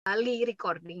kembali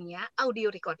recordingnya, audio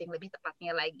recording lebih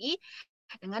tepatnya lagi,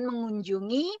 dengan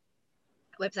mengunjungi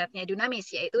websitenya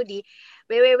Dunamis, yaitu di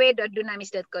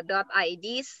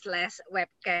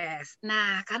www.dunamis.co.id/webcast.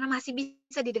 Nah, karena masih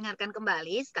bisa didengarkan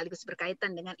kembali, sekaligus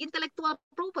berkaitan dengan intellectual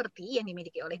property yang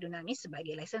dimiliki oleh Dunamis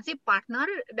sebagai licensing partner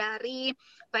dari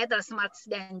Peter Smarts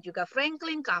dan juga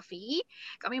Franklin Covey,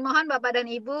 kami mohon Bapak dan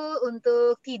Ibu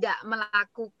untuk tidak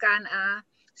melakukan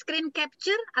screen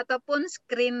capture ataupun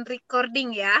screen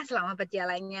recording ya selama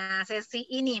berjalannya sesi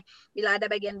ini. Bila ada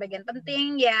bagian-bagian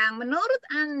penting yang menurut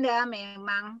Anda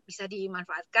memang bisa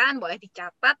dimanfaatkan, boleh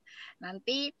dicatat.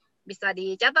 Nanti bisa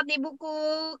dicatat di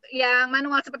buku yang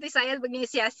manual seperti saya begini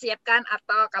saya siapkan,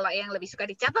 atau kalau yang lebih suka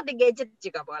dicatat di gadget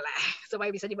juga boleh,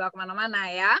 supaya bisa dibawa kemana-mana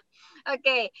ya.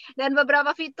 Oke, dan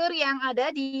beberapa fitur yang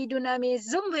ada di Dunamis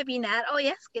Zoom Webinar. Oh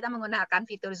ya, kita menggunakan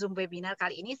fitur Zoom Webinar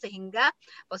kali ini sehingga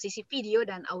posisi video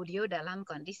dan audio dalam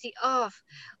kondisi off.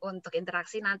 Untuk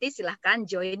interaksi nanti silahkan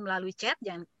join melalui chat,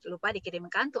 jangan lupa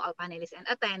dikirimkan to all panelists and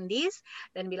attendees.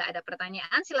 Dan bila ada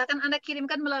pertanyaan silahkan Anda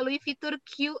kirimkan melalui fitur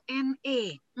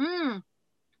Q&A.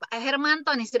 Pak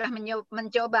Hermanto nih sudah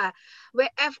mencoba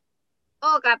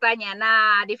WFO katanya.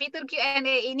 Nah, di fitur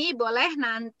Q&A ini boleh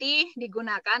nanti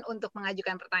digunakan untuk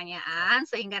mengajukan pertanyaan,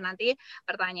 sehingga nanti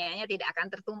pertanyaannya tidak akan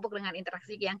tertumpuk dengan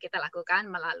interaksi yang kita lakukan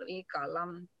melalui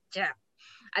kolom chat.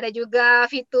 Ada juga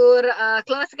fitur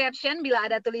closed caption.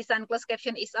 Bila ada tulisan closed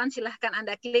caption is on, silahkan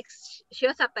Anda klik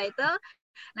show subtitle.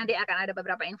 Nanti akan ada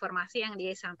beberapa informasi yang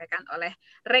disampaikan oleh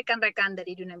rekan-rekan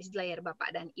dari Dunamis di layar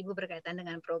Bapak dan Ibu berkaitan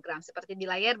dengan program. Seperti di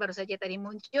layar baru saja tadi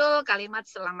muncul kalimat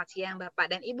selamat siang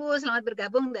Bapak dan Ibu, selamat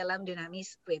bergabung dalam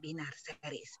Dunamis Webinar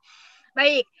Series.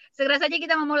 Baik, segera saja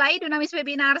kita memulai Dunamis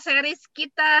Webinar Series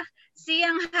kita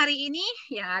siang hari ini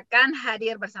yang akan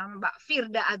hadir bersama Mbak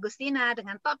Firda Agustina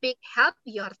dengan topik Help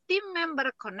Your Team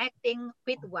Member Connecting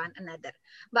with One Another.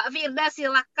 Mbak Firda,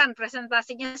 silakan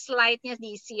presentasinya, slide-nya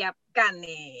disiapkan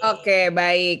nih. Oke,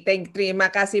 baik. Terima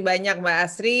kasih banyak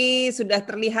Mbak Asri. Sudah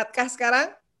terlihatkah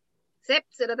sekarang? Sip,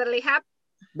 sudah terlihat.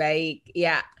 Baik,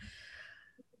 ya.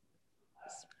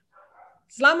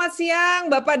 Selamat siang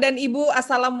Bapak dan Ibu.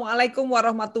 Assalamualaikum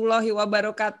warahmatullahi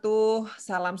wabarakatuh.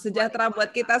 Salam sejahtera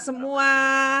buat kita semua.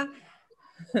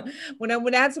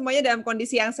 Mudah-mudahan semuanya dalam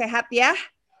kondisi yang sehat ya.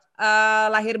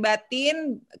 Lahir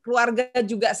batin, keluarga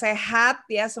juga sehat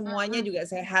ya, semuanya juga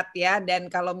sehat ya. Dan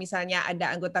kalau misalnya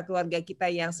ada anggota keluarga kita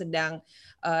yang sedang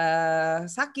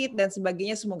sakit dan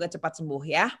sebagainya, semoga cepat sembuh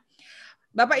ya.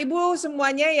 Bapak Ibu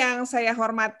semuanya yang saya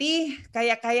hormati,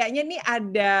 kayaknya nih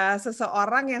ada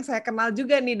seseorang yang saya kenal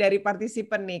juga nih dari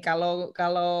partisipan nih. Kalau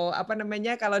apa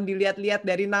namanya, kalau dilihat-lihat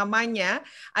dari namanya,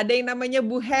 ada yang namanya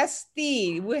Bu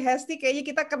Hesti. Bu Hesti kayaknya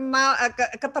kita kenal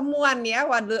ketemuan ya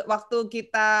waktu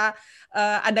kita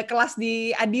ada kelas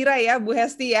di Adira ya, Bu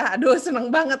Hesti ya. Aduh, seneng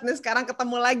banget nih sekarang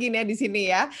ketemu lagi nih di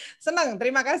sini ya. Senang.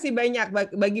 Terima kasih banyak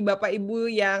bagi Bapak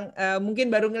Ibu yang mungkin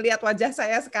baru ngelihat wajah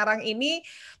saya sekarang ini.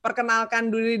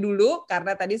 Perkenalkan dulu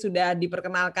karena tadi sudah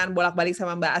diperkenalkan bolak-balik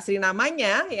sama Mbak Asri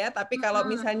namanya ya, tapi kalau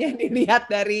misalnya dilihat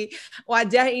dari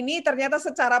wajah ini ternyata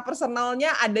secara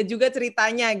personalnya ada juga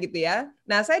ceritanya gitu ya.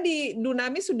 Nah, saya di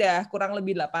Dunamis sudah kurang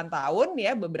lebih 8 tahun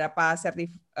ya, beberapa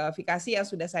sertifikasi yang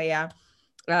sudah saya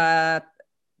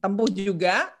tempuh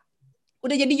juga.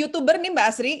 Udah jadi YouTuber nih Mbak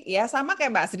Asri ya, sama kayak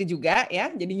Mbak Asri juga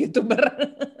ya, jadi YouTuber.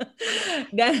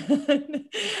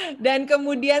 Dan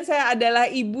kemudian saya adalah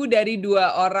ibu dari 2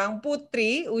 orang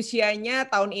putri, usianya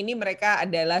tahun ini mereka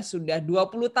adalah sudah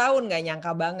 20 tahun, nggak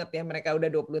nyangka banget ya mereka udah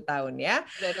 20 tahun ya.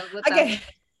 Oke.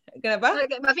 Kenapa?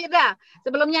 Oke, Mbak Firda,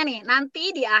 sebelumnya nih,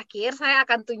 nanti di akhir saya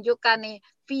akan tunjukkan nih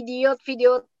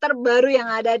video-video terbaru yang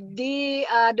ada di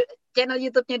channel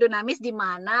YouTube-nya Dunamis, di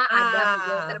mana ada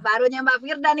video terbarunya Mbak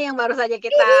Firda nih yang baru saja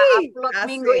kita upload asik.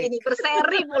 Minggu ini,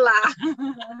 berseri pula.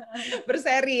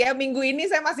 Berseri ya, minggu ini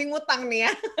saya masih ngutang nih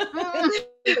ya.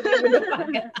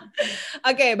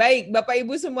 Oke, baik Bapak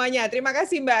Ibu semuanya. Terima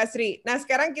kasih Mbak Asri. Nah,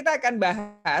 sekarang kita akan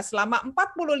bahas selama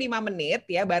 45 menit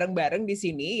ya bareng-bareng di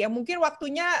sini. Ya mungkin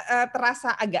waktunya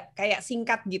terasa agak kayak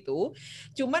singkat gitu.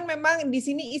 Cuman memang di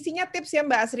sini isinya tips ya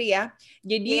Mbak Asri ya.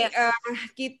 Jadi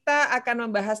kita akan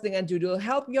membahas dengan judul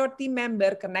Help Your Team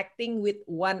Member Connecting with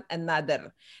One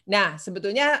Another. Nah,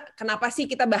 sebetulnya kenapa sih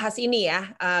kita bahas ini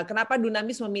ya? Kenapa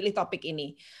Dunamis memilih topik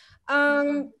ini?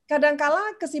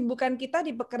 Kadangkala kesibukan kita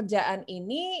di pekerjaan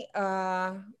ini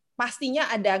pastinya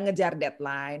ada ngejar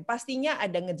deadline, pastinya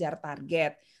ada ngejar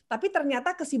target. Tapi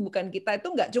ternyata kesibukan kita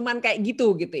itu nggak cuman kayak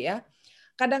gitu ya.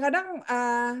 Kadang-kadang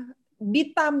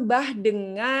ditambah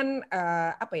dengan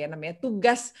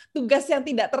tugas yang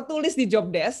tidak tertulis di job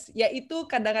desk, yaitu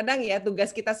kadang-kadang ya tugas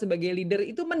kita sebagai leader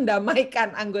itu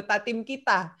mendamaikan anggota tim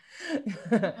kita.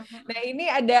 Nah, ini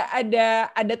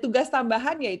ada tugas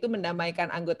tambahan, yaitu mendamaikan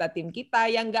anggota tim kita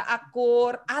yang nggak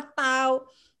akur, atau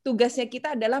tugasnya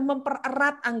kita adalah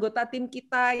mempererat anggota tim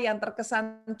kita yang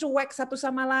terkesan cuek satu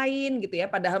sama lain gitu ya,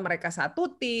 padahal mereka satu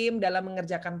tim dalam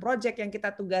mengerjakan proyek yang kita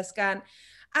tugaskan.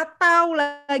 Atau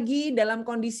lagi dalam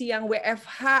kondisi yang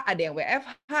WFH, ada yang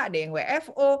WFH, ada yang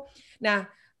WFO. Nah,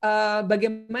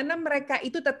 bagaimana mereka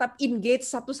itu tetap engage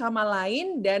satu sama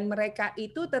lain dan mereka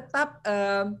itu tetap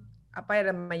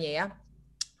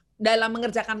dalam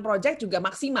mengerjakan proyek juga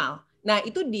maksimal. Nah,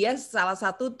 itu dia salah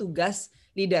satu tugas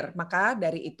leader. Maka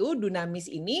dari itu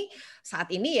Dunamis ini saat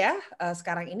ini ya,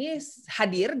 sekarang ini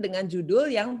hadir dengan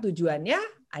judul yang tujuannya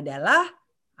adalah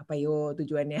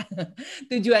tujuannya?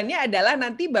 Tujuannya adalah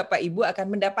nanti Bapak Ibu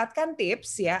akan mendapatkan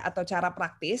tips ya atau cara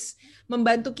praktis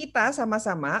membantu kita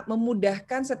sama-sama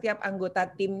memudahkan setiap anggota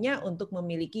timnya untuk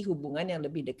memiliki hubungan yang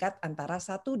lebih dekat antara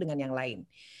satu dengan yang lain.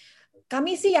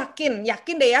 Kami sih yakin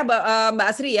deh ya Mbak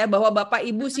Asri ya, bahwa Bapak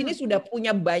Ibu sini sudah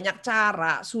punya banyak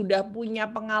cara, sudah punya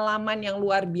pengalaman yang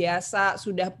luar biasa,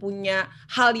 sudah punya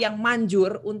hal yang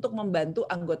manjur untuk membantu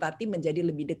anggota tim menjadi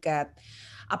lebih dekat.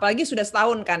 Apalagi sudah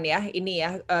setahun kan ya ini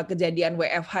ya kejadian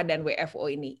WFH dan WFO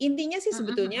ini. Intinya sih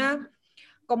sebetulnya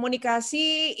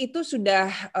komunikasi itu sudah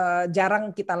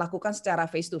jarang kita lakukan secara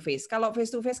face to face. Kalau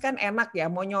face to face kan enak ya,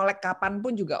 mau nyolek kapan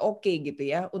pun juga oke gitu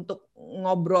ya, untuk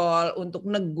ngobrol, untuk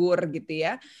negur gitu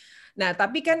ya. Nah,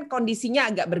 tapi kan kondisinya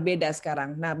agak berbeda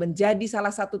sekarang. Nah, menjadi salah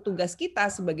satu tugas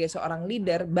kita sebagai seorang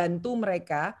leader, bantu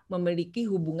mereka memiliki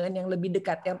hubungan yang lebih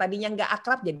dekat. Yang tadinya nggak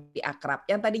akrab jadi akrab.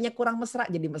 Yang tadinya kurang mesra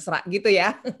jadi mesra gitu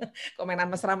ya. Komenan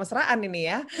mesra-mesraan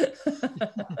ini ya.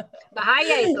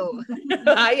 Bahaya itu.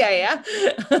 Bahaya ya.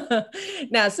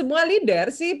 Nah, semua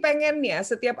leader sih pengennya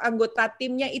setiap anggota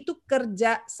timnya itu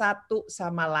kerja satu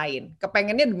sama lain.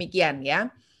 Kepengennya demikian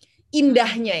ya.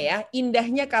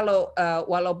 Indahnya kalau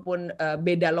walaupun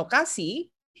beda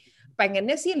lokasi,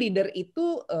 pengennya sih leader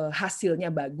itu hasilnya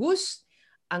bagus,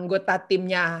 anggota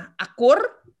timnya akur,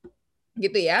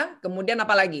 gitu ya. Kemudian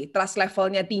apalagi trust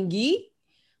levelnya tinggi,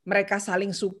 mereka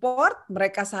saling support,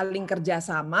 mereka saling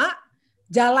kerjasama,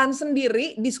 jalan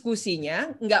sendiri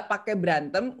diskusinya, nggak pakai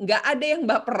berantem, nggak ada yang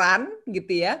baperan,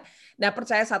 gitu ya. Nah,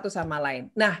 percaya satu sama lain.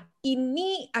 Nah,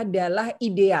 ini adalah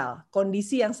ideal,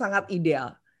 kondisi yang sangat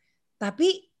ideal.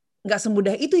 Tapi nggak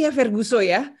semudah itu ya Ferguson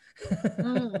ya.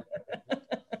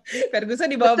 Ferguson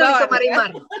di bawah-bawah.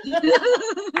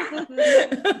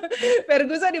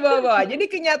 Ferguson di bawah-bawah. Jadi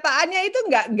kenyataannya itu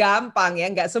nggak gampang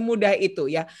ya, nggak semudah itu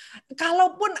ya.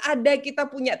 Kalaupun ada kita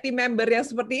punya tim member yang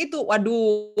seperti itu,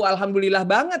 waduh, alhamdulillah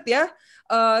banget ya.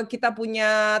 Kita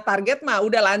punya target mah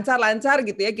udah lancar-lancar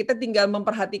gitu ya. Kita tinggal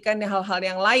memperhatikan hal-hal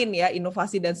yang lain ya,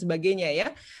 inovasi dan sebagainya ya.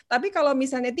 Tapi kalau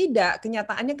misalnya tidak,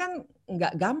 kenyataannya kan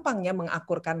nggak gampang ya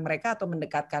mengakurkan mereka atau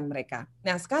mendekatkan mereka.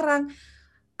 Nah sekarang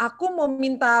aku mau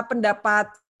minta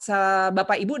pendapat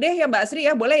Bapak Ibu deh ya Mbak Asri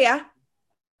ya, boleh ya?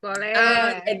 Boleh.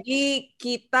 Jadi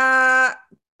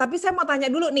tapi saya mau tanya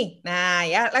dulu nih. Nah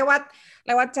ya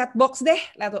lewat chat box deh,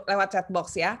 lewat chat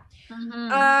box ya.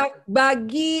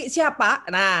 Bagi siapa?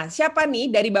 Nah, siapa nih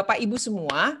dari Bapak Ibu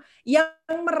semua yang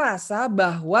merasa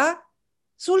bahwa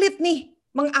sulit nih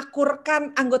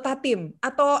mengakurkan anggota tim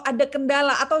atau ada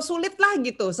kendala atau sulit lah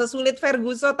gitu, sesulit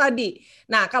Ferguson tadi.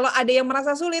 Nah, kalau ada yang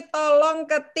merasa sulit, tolong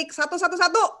ketik 111.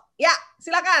 Ya,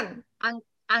 silakan.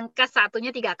 Angka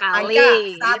satunya 3 kali.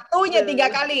 Angka satunya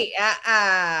 3 kali. Ya,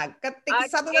 ketik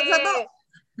 111.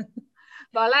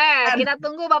 Boleh, kita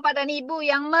tunggu Bapak dan Ibu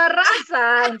yang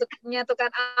merasa untuk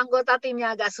menyatukan anggota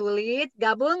timnya agak sulit,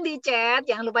 gabung di chat,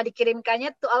 jangan lupa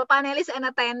dikirimkannya to all panelists and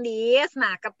attendees.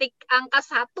 Nah, ketik angka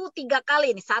 1 3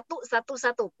 kali nih,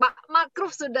 111. Pak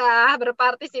Makruf sudah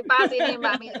berpartisipasi nih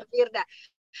Mbak Firda.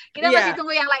 Kita masih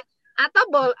tunggu yang lain. Atau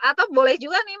boleh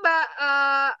juga nih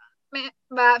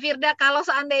Mbak Firda, kalau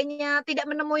seandainya tidak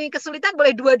menemui kesulitan,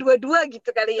 boleh 222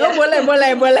 gitu kali ya. Oh, boleh.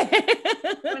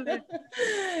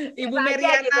 Ibu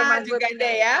Meriana gitu, juga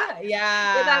ada ya.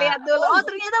 Kita lihat dulu. Oh,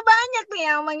 ternyata banyak nih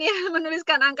yang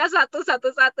menuliskan angka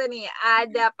 111 nih.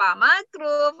 Ada Pak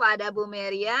Makruf, ada Bu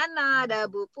Meriana,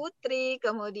 ada Bu Putri,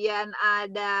 kemudian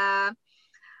ada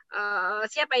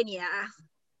siapa ini ya?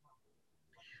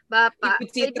 Bapak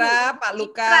Ibu Citra, Pak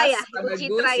Lukas, Citra ya, Ibu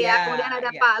Citra ya. Kemudian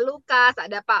ada Pak Lukas,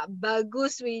 ada Pak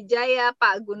Bagus Wijaya,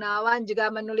 Pak Gunawan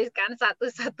juga menuliskan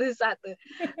 111.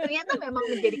 Ternyata memang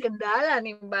menjadi kendala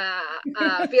nih Mbak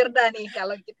Firda nih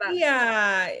kalau kita. Iya,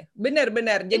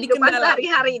 benar. Jadi kendala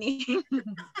sehari-hari nih.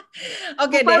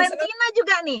 Oke deh. Valentina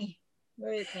juga nih.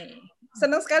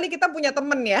 Senang sekali kita punya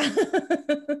teman ya.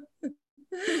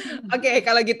 Oke,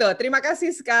 kalau gitu. Terima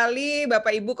kasih sekali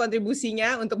Bapak Ibu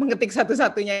kontribusinya untuk mengetik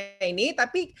satu-satunya ini.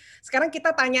 Tapi sekarang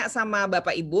kita tanya sama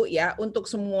Bapak Ibu ya, untuk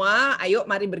semua, ayo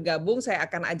mari bergabung. Saya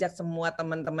akan ajak semua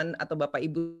teman-teman atau Bapak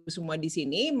Ibu semua di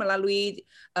sini melalui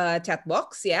chat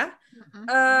box ya.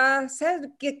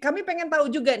 Kami pengen tahu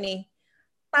juga nih,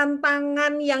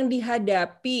 tantangan yang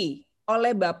dihadapi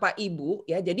oleh Bapak Ibu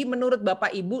ya. Jadi menurut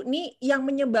Bapak Ibu nih yang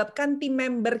menyebabkan tim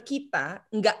member kita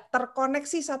nggak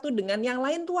terkoneksi satu dengan yang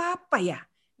lain tuh apa ya?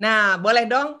 Nah, boleh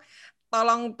dong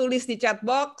tolong tulis di chat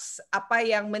box apa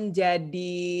yang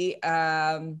menjadi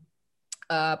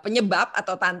penyebab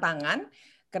atau tantangan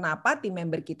kenapa tim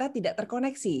member kita tidak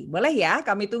terkoneksi. Boleh ya?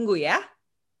 Kami tunggu ya.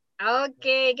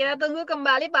 Oke, kita tunggu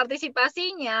kembali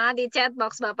partisipasinya di chat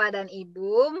box Bapak dan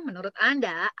Ibu. Menurut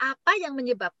Anda, apa yang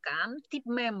menyebabkan tim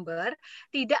member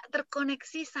tidak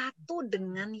terkoneksi satu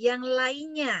dengan yang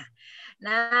lainnya?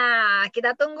 Nah,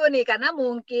 kita tunggu nih, karena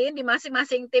mungkin di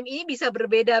masing-masing tim ini bisa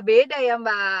berbeda-beda ya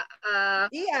Mbak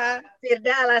Iya.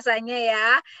 Firda alasannya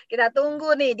ya. Kita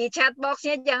tunggu nih di chat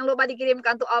box-nya. Jangan lupa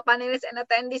dikirimkan to all panelists and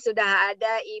attendees. Sudah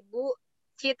ada Ibu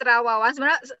Citra Wawan.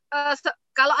 Sebenarnya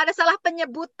kalau ada salah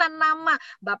penyebutan nama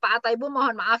Bapak atau Ibu,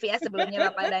 mohon maaf ya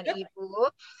sebelumnya Bapak dan Ibu.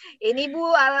 Ini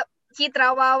Bu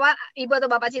Citra Wawan, Ibu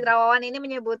atau Bapak Citra Wawan ini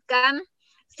menyebutkan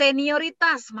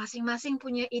senioritas, masing-masing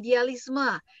punya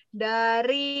idealisme.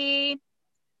 Dari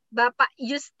Bapak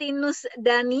Justinus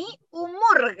Dani,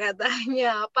 umur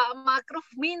katanya. Pak Makruf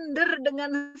minder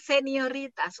dengan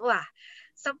senioritas. Wah,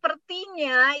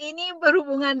 sepertinya ini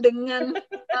berhubungan dengan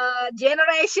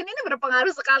generation, ini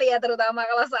berpengaruh sekali ya, terutama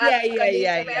kalau saat kondisi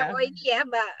PPFO ini ya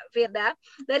Mbak Firda.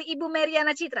 Dari Ibu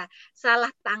Meriana Citra, salah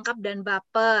tangkap dan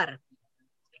baper,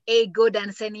 ego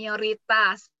dan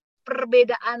senioritas,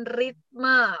 perbedaan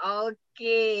ritme.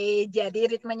 Oke, jadi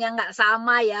ritmenya nggak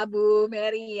sama ya Bu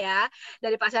Mary ya.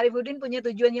 Dari Pak Syarifudin punya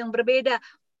tujuan yang berbeda.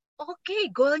 Oke,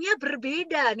 goalnya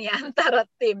berbeda nih antara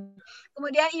tim.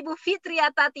 Kemudian Ibu Fitria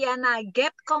Tatiana,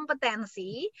 gap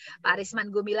kompetensi. Pak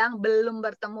Risman Gumilang belum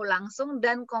bertemu langsung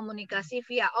dan komunikasi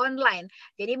via online.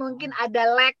 Jadi mungkin ada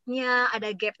lag-nya,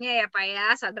 ada gap-nya ya Pak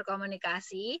ya saat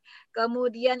berkomunikasi.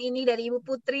 Kemudian ini dari Ibu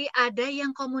Putri, ada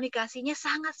yang komunikasinya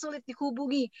sangat sulit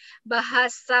dihubungi.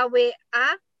 Bahasa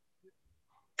WA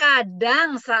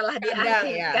kadang salah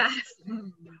diartikan.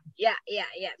 Ya.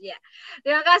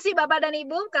 Terima kasih Bapak dan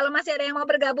Ibu. Kalau masih ada yang mau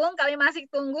bergabung, kami masih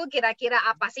tunggu kira-kira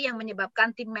apa sih yang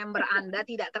menyebabkan tim member Anda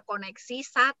tidak terkoneksi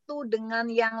satu dengan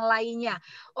yang lainnya.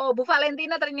 Oh, Bu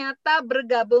Valentina ternyata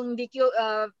bergabung di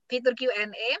fitur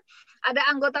Q&A.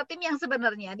 Ada anggota tim yang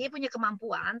sebenarnya dia punya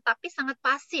kemampuan, tapi sangat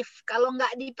pasif. Kalau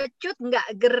nggak dipecut,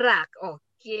 nggak gerak.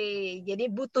 Oke, jadi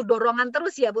butuh dorongan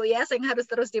terus ya Bu ya, sehingga harus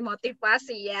terus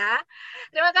dimotivasi ya.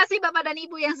 Terima kasih Bapak dan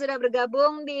Ibu yang sudah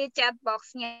bergabung di chat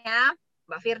box-nya.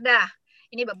 Mbak Firda,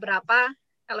 ini beberapa,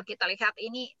 kalau kita lihat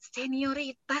ini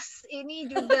senioritas ini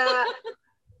juga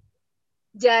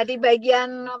jadi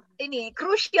bagian ini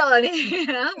krusial nih.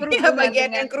 Iya,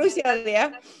 bagian yang krusial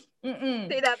ya.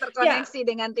 Tidak terkoneksi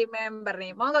dengan tim member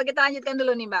nih. Monggo kita lanjutkan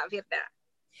dulu nih Mbak Firda.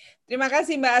 Terima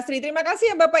kasih Mbak Astri. Terima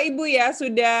kasih ya Bapak Ibu ya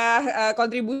sudah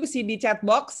kontribusi di chat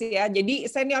box ya. Jadi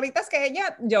senioritas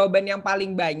kayaknya jawaban yang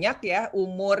paling banyak ya,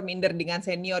 umur minder dengan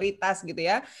senioritas gitu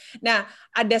ya. Nah,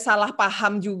 ada salah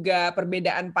paham juga,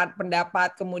 perbedaan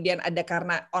pendapat, kemudian ada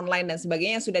karena online dan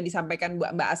sebagainya yang sudah disampaikan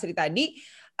Mbak Astri tadi.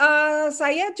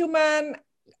 Saya cuman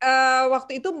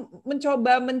waktu itu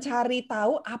mencoba mencari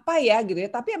tahu apa ya gitu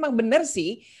ya. Tapi emang benar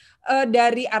sih,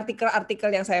 dari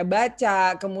artikel-artikel yang saya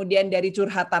baca, kemudian dari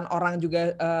curhatan orang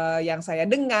juga yang saya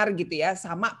dengar gitu ya,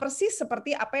 sama persis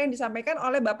seperti apa yang disampaikan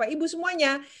oleh Bapak Ibu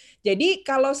semuanya. Jadi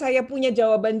kalau saya punya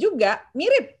jawaban juga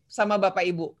mirip sama Bapak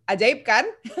Ibu. Ajaib kan?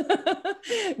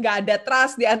 Nggak ada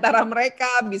trust di antara mereka,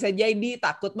 bisa jadi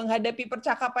takut menghadapi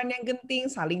percakapan yang genting,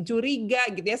 saling curiga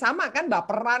gitu ya. Sama kan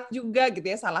baperan juga gitu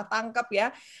ya, salah tangkap ya.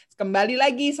 Kembali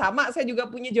lagi sama, saya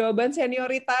juga punya jawaban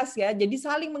senioritas ya. Jadi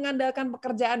saling mengandalkan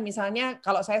pekerjaan. Misalnya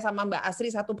kalau saya sama Mbak Asri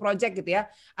satu project gitu ya,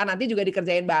 nanti juga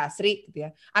dikerjain Mbak Asri gitu ya.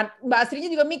 Mbak Asrinya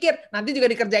juga mikir, nanti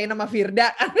juga dikerjain sama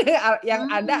Firda. Yang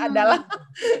ada adalah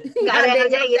nggak ada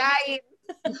yang ngerjain.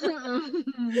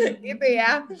 Gitu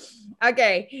ya.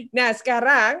 Oke. Nah,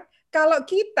 sekarang kalau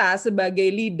kita sebagai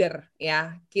leader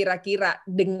ya, kira-kira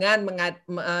dengan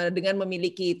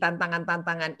memiliki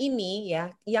tantangan-tantangan ini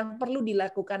ya, yang perlu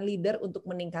dilakukan leader untuk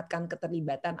meningkatkan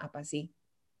keterlibatan apa sih?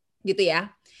 Gitu ya.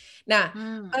 Nah,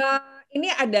 ini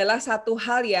adalah satu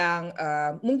hal yang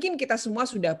mungkin kita semua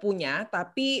sudah punya,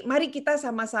 tapi mari kita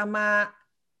sama-sama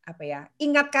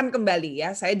ingatkan kembali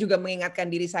ya. Saya juga mengingatkan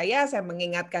diri saya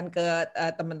mengingatkan ke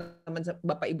teman-teman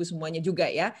Bapak Ibu semuanya juga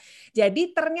ya.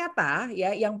 Jadi ternyata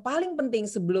ya yang paling penting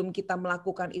sebelum kita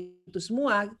melakukan itu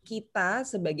semua, kita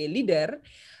sebagai leader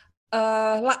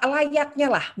layaknya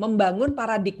lah membangun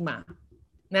paradigma.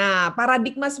 Nah,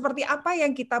 paradigma seperti apa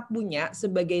yang kita punya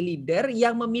sebagai leader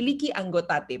yang memiliki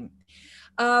anggota tim?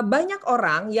 Banyak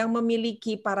orang yang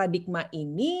memiliki paradigma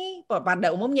ini,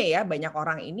 pada umumnya ya, banyak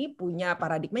orang ini punya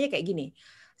paradigmanya kayak gini.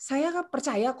 Saya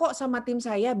percaya kok sama tim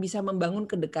saya bisa membangun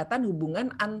kedekatan hubungan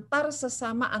antar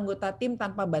sesama anggota tim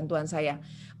tanpa bantuan saya.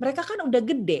 Mereka kan udah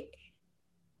gede.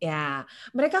 Ya,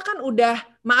 mereka kan udah,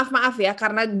 maaf ya,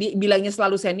 karena bilangnya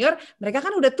selalu senior, mereka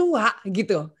kan udah tua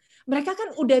gitu. Mereka kan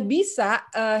udah bisa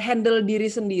handle diri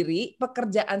sendiri,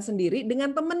 pekerjaan sendiri dengan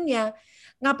temennya.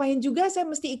 Ngapain juga saya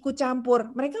mesti ikut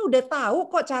campur? Mereka udah tahu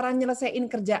kok cara nyelesain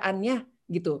kerjaannya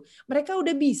gitu. Mereka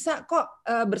udah bisa kok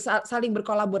saling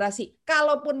berkolaborasi.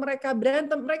 Kalaupun mereka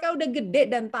berantem, mereka udah gede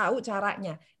dan tahu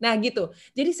caranya. Nah gitu.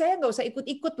 Jadi saya nggak usah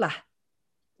ikut-ikut lah.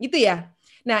 Gitu ya.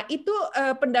 Nah itu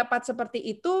pendapat seperti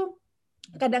itu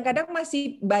kadang-kadang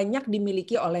masih banyak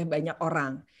dimiliki oleh banyak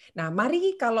orang. Nah,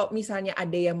 mari kalau misalnya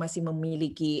ada yang masih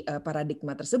memiliki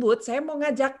paradigma tersebut, saya mau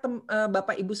ngajak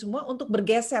Bapak Ibu semua untuk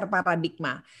bergeser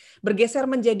paradigma. Bergeser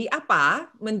menjadi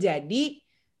apa? Menjadi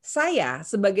saya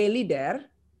sebagai leader,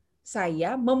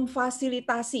 saya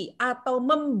memfasilitasi atau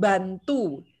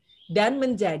membantu dan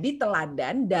menjadi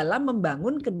teladan dalam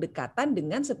membangun kedekatan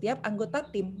dengan setiap anggota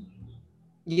tim.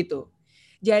 Gitu.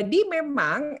 Jadi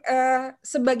memang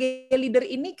sebagai leader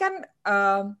ini kan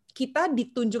kita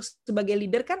ditunjuk sebagai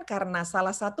leader kan karena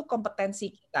salah satu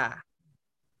kompetensi kita.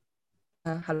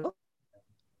 Halo?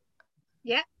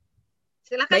 Ya,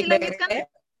 silakan Baik, dilanjutkan.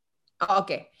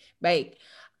 Oke, baik.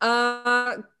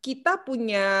 Kita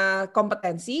punya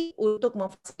kompetensi untuk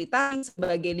memfasilitasi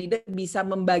sebagai leader bisa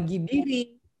membagi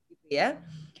diri, gitu ya.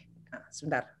 Nah,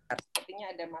 sebentar,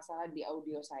 sepertinya ada masalah di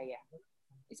audio saya.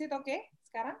 Is it okay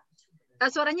sekarang?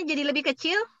 Suaranya jadi lebih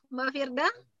kecil, Mbak Firda.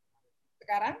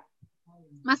 Sekarang?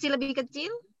 Masih lebih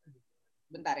kecil.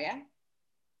 Bentar ya.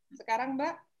 Sekarang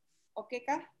Mbak, oke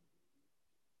kah?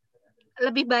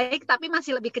 Lebih baik, tapi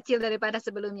masih lebih kecil daripada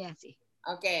sebelumnya sih.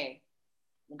 Oke.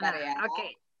 Bentar ya.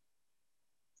 Oke.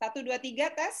 1, 2, 3,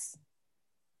 tes.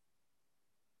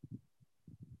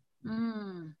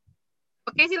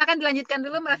 Oke, silakan dilanjutkan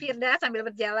dulu Mbak Firda sambil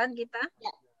berjalan kita.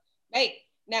 Ya. Baik.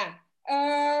 Nah,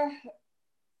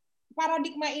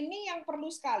 paradigma ini yang perlu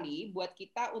sekali buat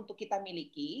kita untuk kita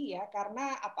miliki ya,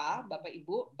 karena apa Bapak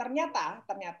Ibu, ternyata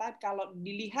kalau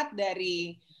dilihat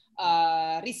dari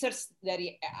research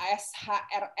dari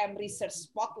SHRM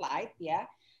Research Spotlight ya,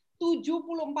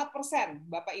 74%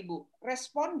 Bapak Ibu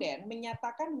responden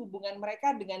menyatakan hubungan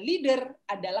mereka dengan leader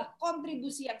adalah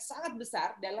kontribusi yang sangat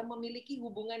besar dalam memiliki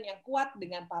hubungan yang kuat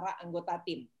dengan para anggota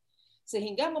tim,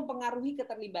 sehingga mempengaruhi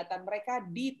keterlibatan mereka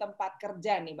di tempat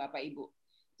kerja nih Bapak Ibu.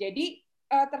 Jadi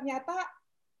ternyata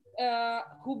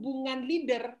hubungan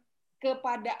leader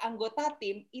kepada anggota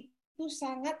tim itu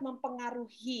sangat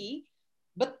mempengaruhi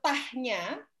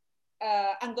betahnya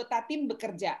anggota tim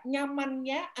bekerja,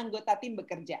 nyamannya anggota tim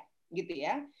bekerja, gitu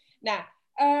ya. Nah,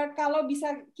 kalau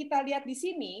bisa kita lihat di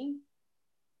sini,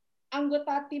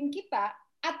 anggota tim kita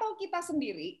atau kita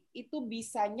sendiri itu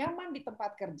bisa nyaman di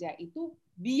tempat kerja itu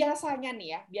biasanya nih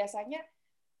ya, biasanya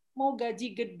mau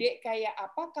gaji gede kayak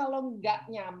apa, kalau nggak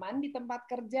nyaman di tempat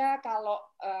kerja, kalau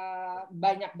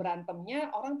banyak berantemnya,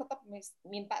 orang tetap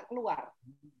minta keluar.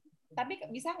 Tapi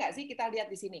bisa nggak sih kita lihat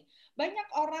di sini?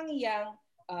 Banyak orang yang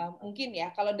mungkin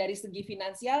ya, kalau dari segi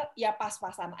finansial, ya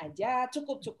pas-pasan aja,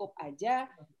 cukup-cukup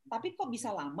aja, tapi kok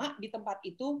bisa lama di tempat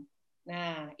itu?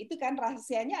 Nah, itu kan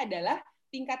rahasianya adalah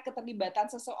tingkat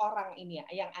keterlibatan seseorang ini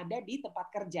ya, yang ada di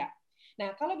tempat kerja.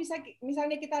 Nah, kalau bisa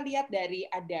misalnya kita lihat dari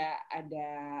ada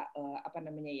apa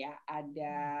namanya ya,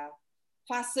 ada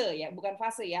fase ya, bukan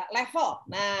fase ya, level.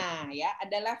 Nah, ya,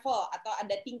 ada level atau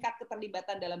ada tingkat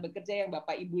keterlibatan dalam bekerja yang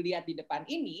Bapak Ibu lihat di depan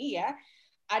ini ya.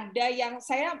 Ada yang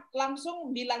saya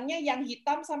langsung bilangnya yang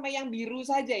hitam sama yang biru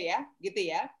saja ya,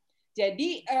 gitu ya.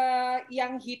 Jadi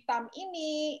yang hitam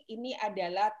ini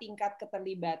adalah tingkat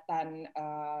keterlibatan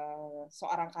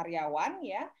seorang karyawan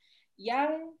ya,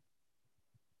 yang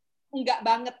enggak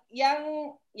banget, yang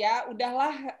ya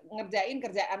udahlah ngerjain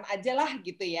kerjaan aja lah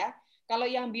gitu ya. Kalau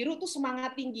yang biru tuh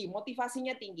semangat tinggi,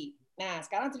 motivasinya tinggi. Nah,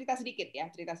 sekarang cerita sedikit.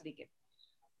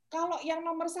 Kalau yang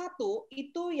nomor 1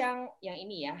 itu yang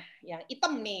ini ya, yang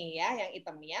hitam nih ya,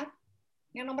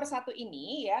 Yang nomor 1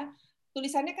 ini ya,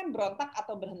 tulisannya kan berontak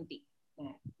atau berhenti.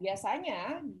 Nah,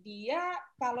 biasanya dia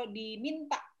kalau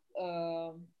diminta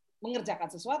mengerjakan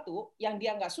sesuatu yang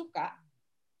dia nggak suka,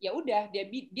 ya udah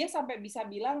dia sampai bisa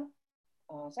bilang,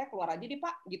 saya keluar aja deh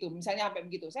Pak, gitu. Misalnya sampai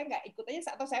begitu, saya nggak ikut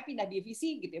aja atau saya pindah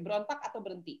divisi gitu ya, berontak atau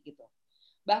berhenti gitu.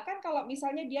 Bahkan kalau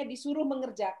misalnya dia disuruh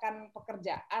mengerjakan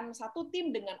pekerjaan satu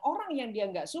tim dengan orang yang dia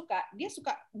nggak suka,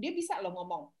 dia bisa loh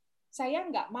ngomong, saya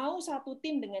nggak mau satu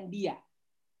tim dengan dia.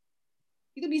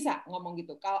 Itu bisa ngomong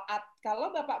gitu. Kalau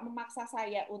Bapak memaksa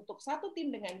saya untuk satu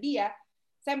tim dengan dia,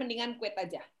 saya mendingan quit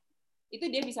aja. Itu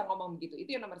dia bisa ngomong begitu.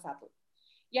 Itu yang nomor 1.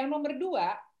 Yang nomor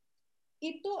 2,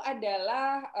 itu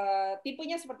adalah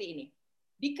tipenya seperti ini.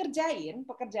 Dikerjain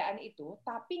pekerjaan itu,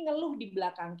 tapi ngeluh di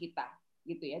belakang kita,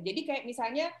 gitu ya. Jadi kayak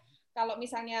misalnya, kalau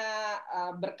misalnya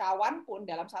berkawan pun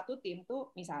dalam satu tim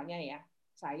tuh, misalnya ya,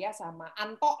 saya sama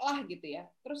Anto lah gitu ya.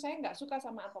 Terus saya nggak suka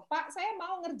sama Anto. Pak, saya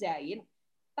mau ngerjain,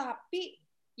 tapi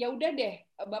ya udah deh,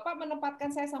 Bapak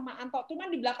menempatkan saya sama Anto, cuman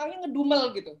di belakangnya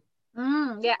ngedumel gitu.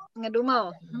 Ya,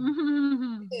 ngedumel.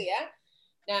 Gitu ya.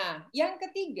 Nah, yang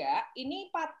ketiga, ini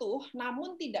patuh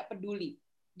namun tidak peduli.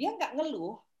 Dia nggak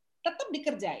ngeluh, tetap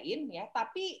dikerjain ya,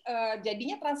 tapi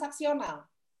jadinya transaksional.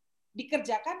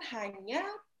 Dikerjakan hanya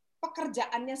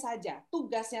pekerjaannya saja,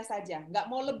 tugasnya saja, nggak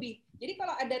mau lebih. Jadi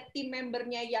kalau ada tim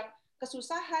membernya yang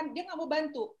kesusahan, dia nggak mau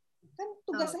bantu. Kan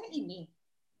tugas saya ini.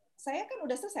 Saya kan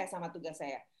udah selesai sama tugas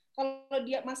saya. Kalau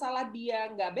masalah dia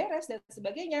nggak beres dan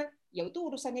sebagainya, ya itu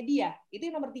urusannya dia. Itu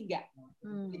yang nomor 3.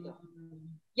 Gitu.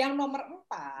 Yang nomor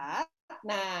 4,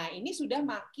 nah ini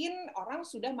orang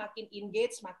sudah makin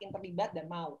engage, makin terlibat dan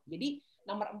mau. Jadi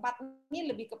nomor 4 ini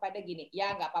lebih kepada gini,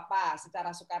 ya nggak apa-apa,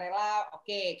 secara sukarela,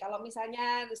 oke. Kalau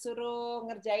misalnya disuruh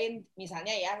ngerjain,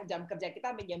 misalnya ya jam kerja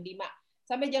kita sampai jam 5,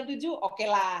 sampai jam 7, oke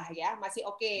lah ya, masih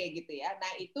oke gitu ya.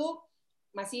 Nah itu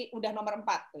masih udah nomor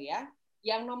 4 tuh ya.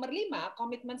 Yang nomor 5,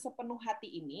 komitmen sepenuh hati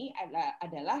ini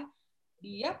adalah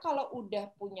dia kalau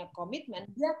udah punya komitmen,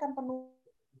 dia akan penuh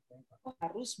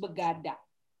harus begadang.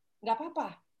 Nggak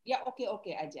apa-apa, ya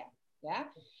oke-oke aja. Ya.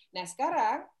 Nah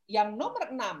sekarang yang nomor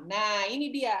 6, nah ini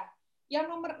dia. Yang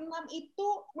nomor 6 itu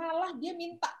malah dia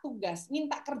minta tugas,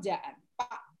 minta kerjaan.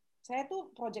 Pak, saya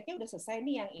tuh proyeknya udah selesai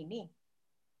nih yang ini.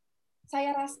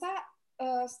 Saya rasa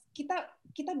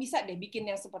kita bisa deh bikin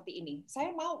yang seperti ini.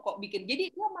 Saya mau kok bikin. Jadi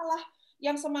dia malah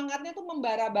yang semangatnya tuh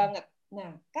membara banget.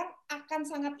 Nah, kan akan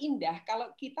sangat indah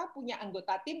kalau kita punya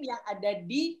anggota tim yang ada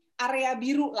di area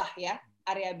biru lah ya,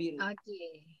 area biru.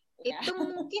 Oke. Itu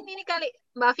mungkin ini kali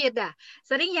Mbak Firda,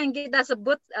 sering yang kita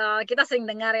sebut, kita sering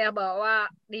dengar ya bahwa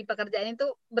di pekerjaan itu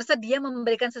bersedia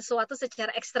memberikan sesuatu secara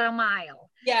extra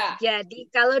mile. Ya. Jadi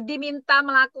kalau diminta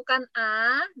melakukan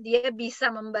A, dia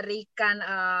bisa memberikan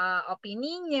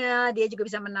opininya, dia juga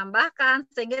bisa menambahkan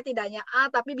sehingga tidak hanya A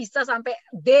tapi bisa sampai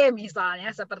D misalnya,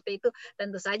 seperti itu.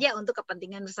 Tentu saja untuk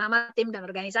kepentingan bersama tim dan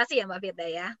organisasi ya Mbak Firda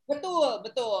ya. Betul,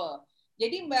 betul.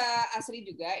 Jadi Mbak Asri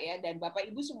juga ya dan Bapak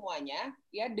Ibu semuanya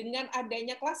ya, dengan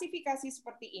adanya klasifikasi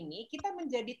seperti ini kita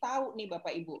menjadi tahu nih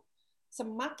Bapak Ibu,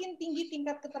 semakin tinggi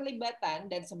tingkat keterlibatan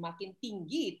dan semakin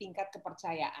tinggi tingkat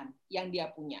kepercayaan yang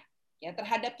dia punya ya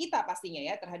terhadap kita pastinya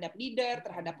ya, terhadap leader,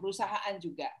 terhadap perusahaan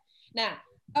juga. Nah,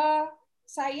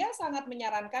 saya sangat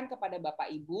menyarankan kepada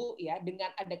Bapak Ibu ya, dengan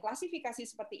ada klasifikasi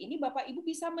seperti ini Bapak Ibu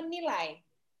bisa menilai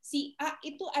si A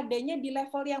itu adanya di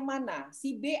level yang mana,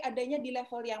 si B adanya di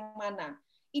level yang mana.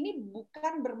 Ini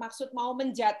bukan bermaksud mau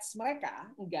menjudge mereka,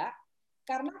 enggak.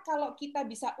 Karena kalau kita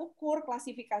bisa ukur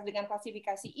klasifikasi dengan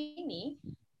klasifikasi ini,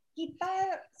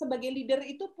 kita sebagai leader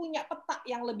itu punya peta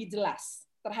yang lebih jelas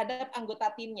terhadap anggota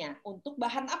timnya. Untuk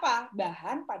bahan apa?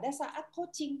 Bahan pada saat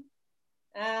coaching.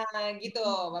 Nah, gitu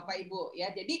Bapak Ibu ya.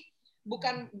 Jadi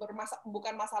bukan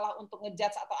masalah untuk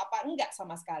ngejudge atau apa, enggak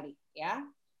sama sekali ya.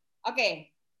 Oke.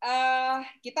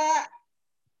 Kita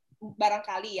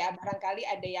barangkali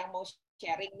ada yang mau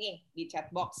sharing nih di chat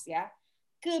box ya.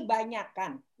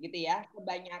 Kebanyakan gitu ya,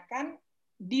 kebanyakan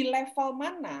di level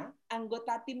mana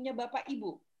anggota timnya Bapak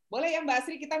Ibu? Boleh ya Mbak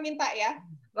Asri kita minta ya?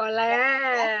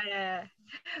 Boleh.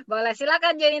 Boleh,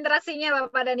 silakan join interaksinya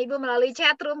Bapak dan Ibu melalui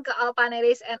chat room ke all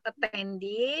panelists and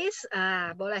attendees.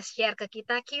 Boleh share ke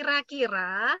kita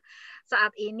kira-kira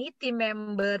saat ini tim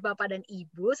member Bapak dan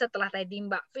Ibu setelah tadi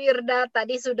Mbak Firda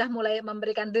tadi sudah mulai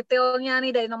memberikan detailnya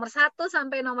nih dari nomor 1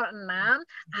 sampai nomor 6,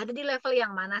 ada di level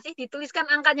yang mana sih? Dituliskan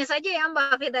angkanya saja ya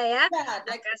Mbak Firda ya.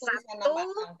 Angka 1,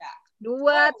 2,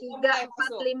 3, 4,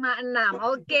 5,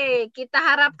 6. Oke, kita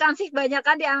harapkan sih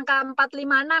banyakkan di angka 4,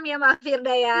 5, 6 ya Mbak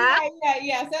Firda ya.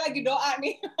 Iya, saya lagi doa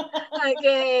nih.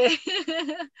 Oke.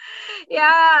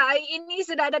 Ya, ini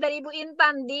sudah ada dari Ibu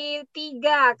Intan di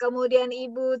 3, kemudian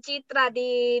Ibu Citra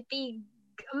di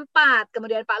 4,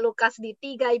 kemudian Pak Lukas di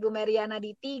 3, Ibu Meriana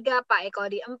di 3, Pak Eko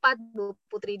di 4, Bu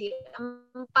Putri di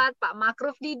 4, Pak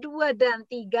Makruf di 2 dan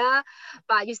 3,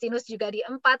 Pak Justinus juga di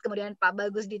 4, kemudian Pak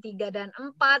Bagus di 3 dan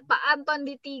 4, Pak Anton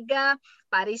di 3,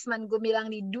 Pak Risman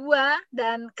Gumilang di 2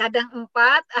 dan kadang 4,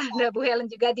 ada Bu Helen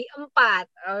juga di 4.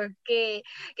 Oke,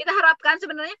 kita harapkan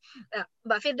sebenarnya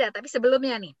Mbak Firda, tapi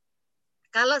sebelumnya nih,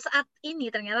 kalau saat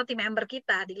ini ternyata tim member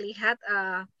kita dilihat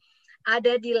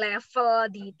ada di level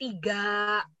di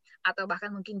 3 atau bahkan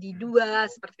mungkin di 2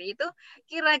 seperti itu,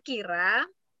 kira-kira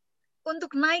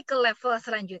untuk naik ke level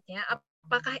selanjutnya,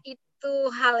 apakah itu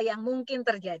hal yang mungkin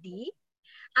terjadi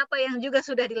atau yang juga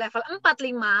sudah di level 4,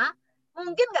 5,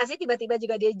 mungkin nggak sih tiba-tiba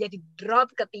juga dia jadi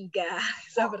drop ke 3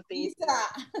 seperti bisa.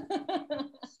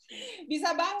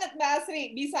 Bisa banget Mbak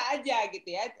Asri, bisa aja gitu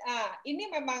ya.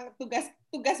 Ini memang tugas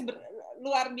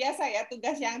luar biasa ya,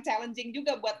 tugas yang challenging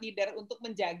juga buat leader untuk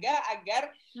menjaga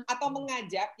agar atau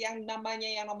mengajak yang namanya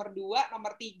yang nomor 2,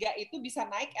 nomor 3 itu bisa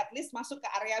naik at least masuk ke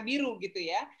area biru gitu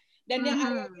ya. Dan yang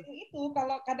area biru itu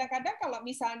kalau kadang-kadang kalau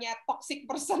misalnya toxic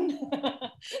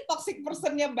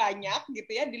personnya banyak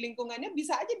gitu ya di lingkungannya,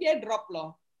 bisa aja dia drop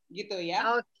loh gitu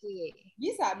ya. Oke.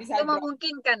 Bisa Itu drop.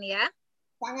 memungkinkan ya.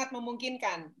 Sangat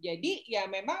memungkinkan. Jadi ya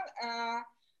memang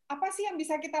apa sih yang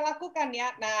bisa kita lakukan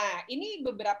ya? Nah, ini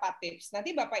beberapa tips.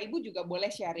 Nanti Bapak Ibu juga boleh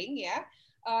sharing ya.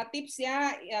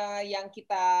 Tipsnya yang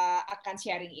kita akan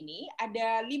sharing ini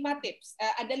ada 5 tips,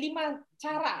 ada 5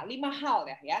 cara, 5 hal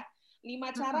ya. 5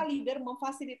 cara leader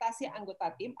memfasilitasi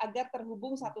anggota tim agar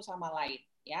terhubung satu sama lain.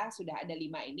 Ya, sudah ada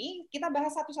 5 ini. Kita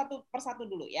bahas satu persatu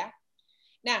dulu ya.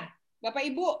 Nah, Bapak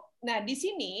Ibu, nah di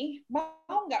sini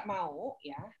mau nggak mau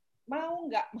ya, mau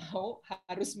nggak mau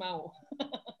harus mau.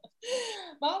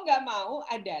 Mau nggak mau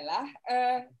adalah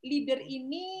leader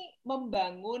ini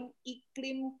membangun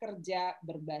iklim kerja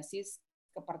berbasis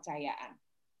kepercayaan.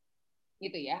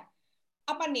 Gitu ya.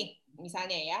 Apa nih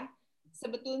misalnya ya?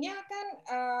 Sebetulnya kan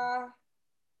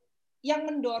yang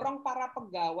mendorong para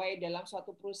pegawai dalam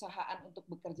suatu perusahaan untuk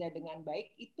bekerja dengan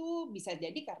baik itu bisa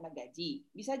jadi karena gaji,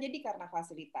 bisa jadi karena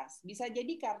fasilitas, bisa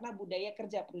jadi karena budaya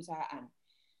kerja perusahaan.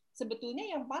 Sebetulnya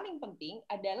yang paling penting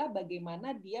adalah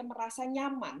bagaimana dia merasa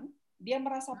nyaman, dia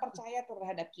merasa percaya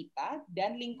terhadap kita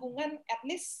dan lingkungan at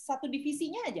least satu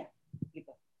divisinya aja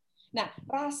gitu. Nah,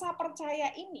 rasa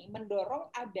percaya ini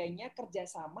mendorong adanya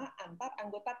kerjasama antar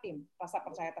anggota tim, rasa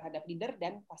percaya terhadap leader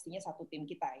dan pastinya satu tim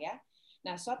kita ya.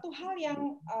 Nah, suatu hal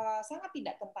yang sangat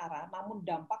tidak kentara namun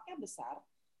dampaknya besar.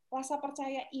 Rasa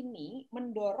percaya ini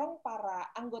mendorong para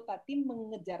anggota tim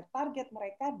mengejar target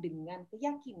mereka dengan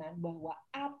keyakinan bahwa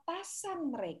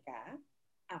atasan mereka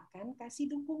akan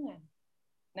kasih dukungan.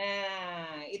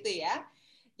 Nah, itu ya.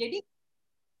 Jadi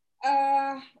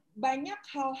banyak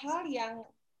hal-hal yang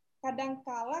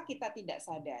kadangkala kita tidak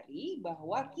sadari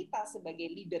bahwa kita sebagai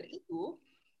leader itu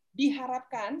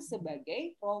diharapkan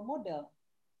sebagai role model.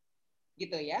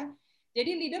 Gitu ya.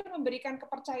 Jadi leader memberikan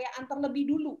kepercayaan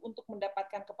terlebih dulu untuk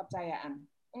mendapatkan kepercayaan.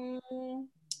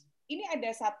 Ini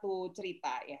ada satu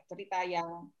cerita ya, cerita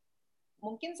yang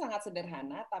mungkin sangat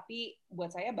sederhana, tapi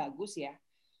buat saya bagus ya.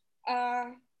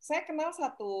 Saya kenal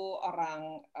satu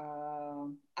orang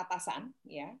atasan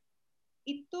ya.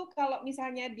 Itu kalau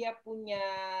misalnya dia punya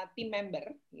tim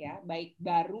member ya, baik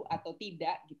baru atau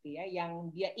tidak gitu ya, yang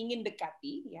dia ingin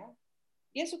dekati ya.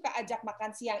 Dia suka ajak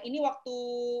makan siang. Ini waktu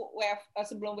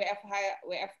sebelum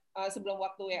sebelum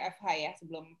waktu WFH ya,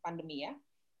 sebelum pandemi ya.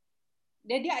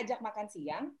 Dia ajak makan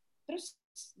siang, terus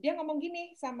dia ngomong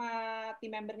gini sama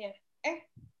tim membernya,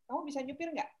 kamu bisa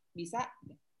nyupir nggak? Bisa.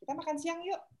 Kita makan siang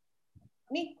yuk.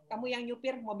 Nih, kamu yang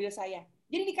nyupir mobil saya.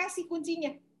 Jadi dikasih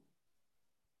kuncinya.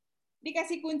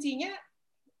 Dikasih kuncinya,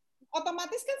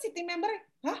 otomatis kan si tim member,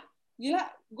 gila,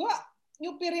 gue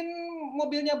nyupirin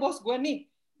mobilnya bos gue nih.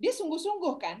 Dia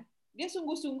sungguh-sungguh kan, dia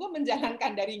sungguh-sungguh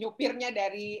menjalankan dari nyupirnya,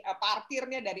 dari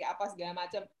parkirnya, dari apa segala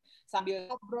macam, sambil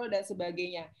ngobrol dan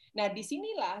sebagainya. Nah,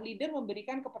 disinilah leader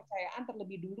memberikan kepercayaan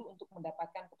terlebih dulu untuk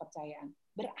mendapatkan kepercayaan.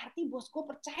 Berarti bos gue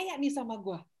percaya nih sama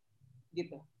gue,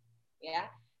 gitu.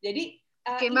 Ya, jadi.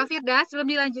 Oke, Mbak Firda,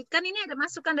 sebelum dilanjutkan, ini ada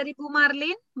masukan dari Bu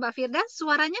Marlin. Mbak Firda,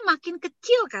 suaranya makin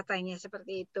kecil katanya,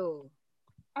 seperti itu.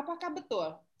 Apakah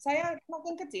betul? Saya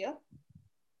makin kecil?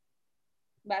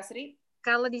 Mbak Sri?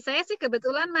 Kalau di saya sih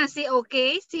kebetulan masih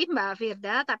oke sih Mbak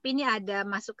Firda, tapi ini ada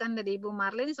masukan dari Bu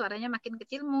Marlin, suaranya makin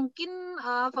kecil. Mungkin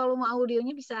volume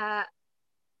audionya bisa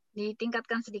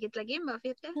ditingkatkan sedikit lagi Mbak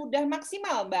Firda? Sudah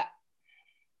maksimal, Mbak.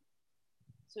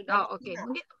 Sudah oke.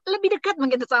 Mungkin lebih dekat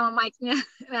mungkin sama mic-nya.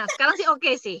 Nah, sekarang sih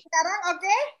oke sih. Sekarang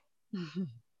oke?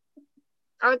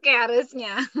 Oke,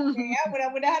 harusnya. Oke ya,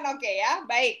 mudah-mudahan oke ya.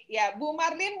 Baik, ya Bu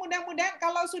Marlin, mudah-mudahan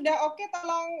kalau sudah oke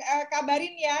tolong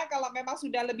kabarin ya kalau memang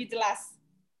sudah lebih jelas.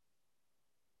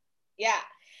 Ya,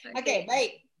 oke,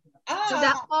 baik.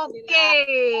 Sudah oke.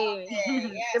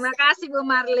 Yes. Terima kasih Bu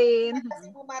Marlin. Terima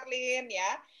kasih Bu Marlin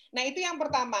ya. Nah, itu yang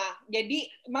pertama. Jadi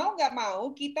mau nggak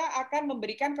mau kita akan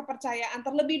memberikan kepercayaan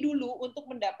terlebih dulu untuk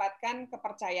mendapatkan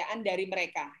kepercayaan dari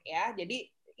mereka ya. Jadi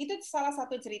itu salah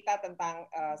satu cerita tentang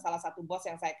salah satu bos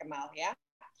yang saya kenal ya.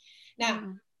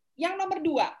 Nah, yang nomor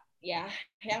 2 ya.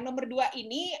 Yang nomor 2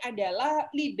 ini adalah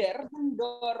leader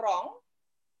mendorong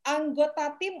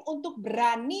anggota tim untuk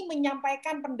berani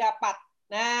menyampaikan pendapat.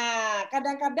 Nah,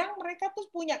 kadang-kadang mereka tuh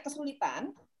punya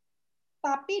kesulitan,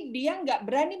 tapi dia nggak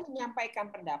berani menyampaikan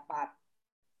pendapat.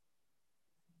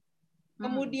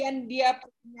 Kemudian dia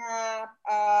punya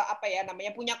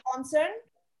punya concern,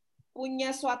 punya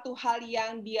suatu hal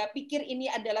yang dia pikir ini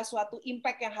adalah suatu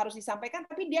impact yang harus disampaikan,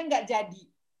 tapi dia nggak jadi.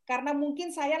 Karena mungkin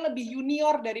saya lebih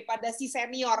junior daripada si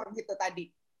senior gitu tadi.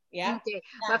 Ya. Oke,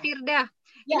 Mbak Firda,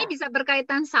 ini bisa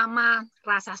berkaitan sama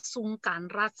rasa sungkan,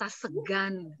 rasa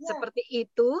segan, seperti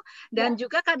itu, dan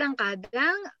juga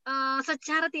kadang-kadang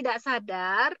secara tidak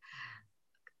sadar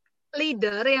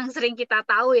leader yang sering kita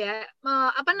tahu ya,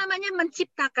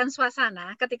 menciptakan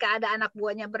suasana ketika ada anak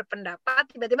buahnya berpendapat,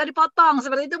 tiba-tiba dipotong,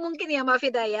 seperti itu mungkin ya Mbak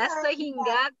Firda ya,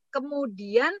 sehingga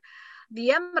kemudian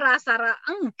dia merasa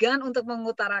enggan untuk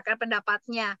mengutarakan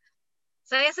pendapatnya.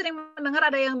 Saya sering mendengar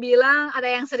ada yang bilang, ada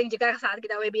yang sering juga saat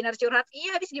kita webinar curhat,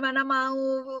 iya habis gimana mau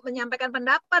menyampaikan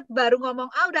pendapat, baru ngomong,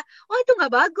 itu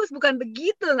nggak bagus, bukan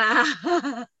begitu. Nah,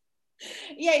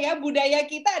 iya ya, budaya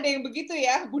kita ada yang begitu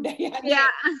ya, budayanya. Ya.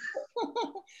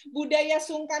 Budaya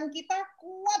sungkan kita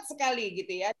kuat sekali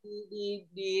gitu ya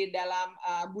di dalam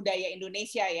budaya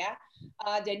Indonesia ya.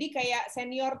 Jadi kayak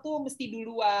senior tuh mesti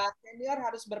duluan, senior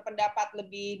harus berpendapat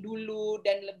lebih dulu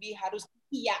dan lebih harus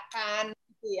diiyakan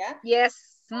gitu ya.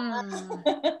 Yes.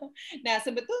 Nah,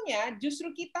 sebetulnya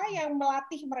justru kita yang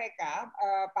melatih mereka,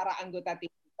 para anggota tim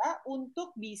kita,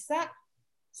 untuk bisa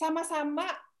sama-sama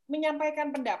menyampaikan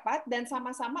pendapat dan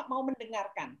sama-sama mau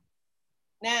mendengarkan.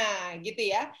 Nah, gitu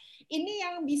ya. Ini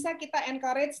yang bisa kita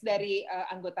encourage dari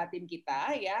anggota tim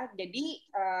kita ya. Jadi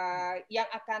yang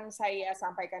akan saya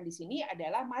sampaikan di sini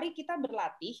adalah mari kita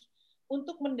berlatih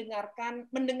untuk mendengarkan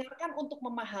untuk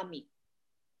memahami.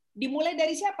 Dimulai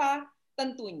dari siapa?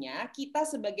 Tentunya kita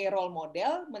sebagai role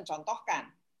model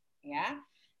mencontohkan, ya.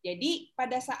 Jadi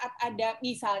pada saat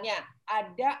misalnya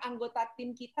ada anggota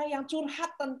tim kita yang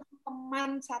curhat tentang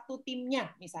teman satu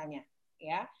timnya misalnya,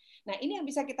 ya. Nah, ini yang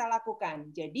bisa kita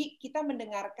lakukan. Jadi kita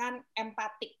mendengarkan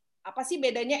empatik. Apa sih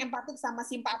bedanya empatik sama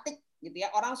simpatik gitu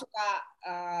ya? Orang suka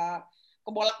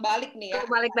kebolak-balik nih ya.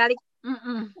 Kebolak-balik.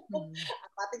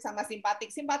 Empatik sama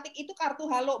simpatik. Simpatik itu kartu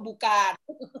halo, bukan.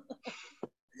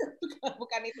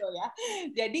 Bukan itu ya.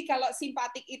 Jadi kalau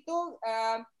simpati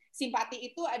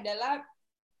itu adalah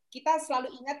kita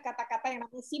selalu ingat kata-kata yang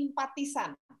namanya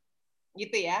simpatisan,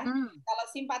 gitu ya. Kalau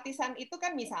simpatisan itu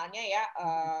kan misalnya ya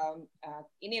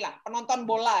inilah penonton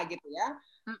bola gitu ya.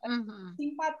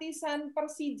 Simpatisan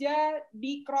Persija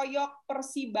dikeroyok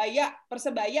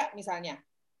Persebaya misalnya,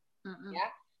 ya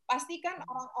pastikan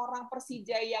orang-orang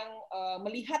Persija yang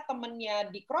melihat temennya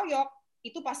dikeroyok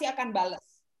itu pasti akan balas.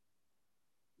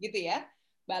 Gitu ya,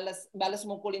 balas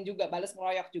mukulin juga, balas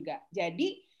ngeroyok juga.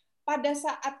 Jadi pada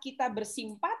saat kita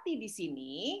bersimpati di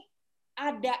sini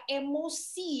ada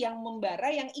emosi yang membara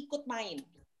yang ikut main.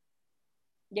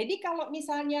 Jadi kalau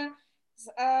misalnya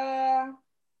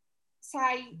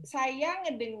saya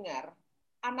ngedengar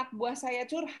anak buah saya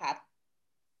curhat,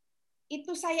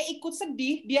 itu saya ikut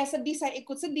sedih, dia sedih, saya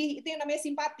ikut sedih, itu yang namanya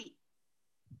simpati.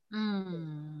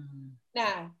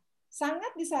 Nah,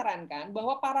 sangat disarankan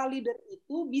bahwa para leader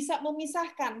itu bisa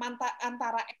memisahkan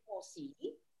antara emosi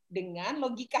dengan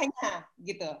logikanya,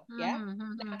 gitu ya.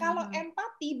 Nah, kalau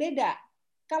empati beda.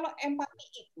 Kalau empati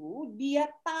itu dia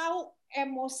tahu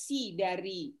emosi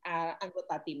dari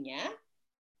anggota timnya,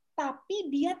 tapi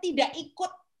dia tidak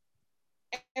ikut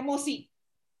emosi.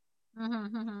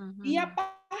 Dia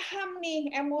paham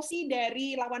nih emosi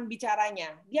dari lawan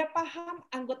bicaranya. Dia paham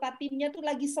anggota timnya tuh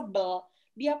lagi sebel.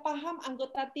 Dia paham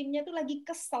anggota timnya tuh lagi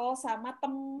kesel sama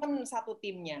temen satu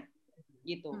timnya,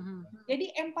 gitu.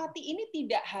 Jadi empati ini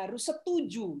tidak harus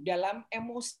setuju dalam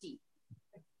emosi.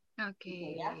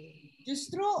 Gitu ya.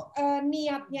 Justru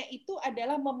niatnya itu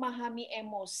adalah memahami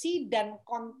emosi dan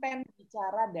konten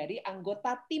bicara dari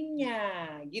anggota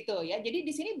timnya, gitu ya. Jadi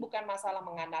di sini bukan masalah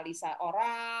menganalisa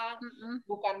orang,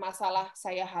 bukan masalah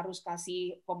saya harus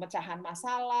kasih pemecahan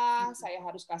masalah, saya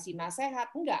harus kasih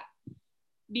nasihat, enggak.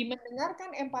 Di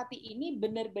mendengarkan empati ini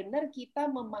benar-benar kita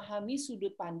memahami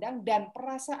sudut pandang dan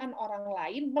perasaan orang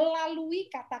lain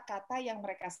melalui kata-kata yang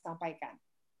mereka sampaikan.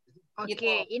 Oke, Gitu.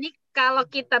 ini kalau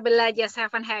kita belajar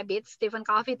Seven Habits, Stephen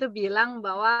Covey itu bilang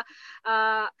bahwa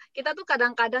kita tuh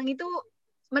kadang-kadang itu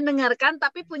mendengarkan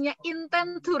tapi punya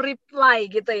intent to reply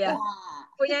gitu ya.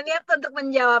 Punya niat untuk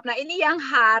menjawab. Nah, ini yang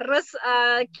harus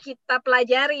kita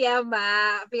pelajari ya,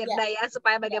 Mbak Firda ya,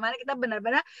 supaya bagaimana kita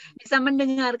benar-benar bisa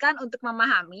mendengarkan untuk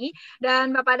memahami.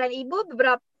 Dan Bapak dan Ibu,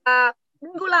 beberapa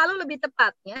minggu lalu lebih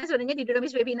tepatnya, sebenarnya di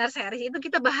Dunamis Webinar Series itu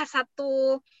kita bahas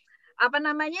satu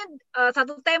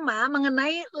tema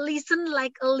mengenai listen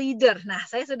like a leader. Nah,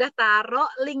 saya sudah taruh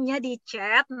linknya di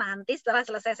chat. Nanti setelah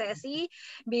selesai sesi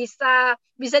bisa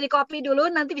di copy dulu,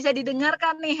 nanti bisa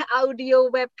didengarkan nih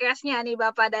audio webcastnya nih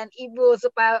Bapak dan Ibu,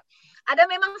 supaya ada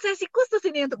memang sesi khusus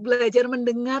ini untuk belajar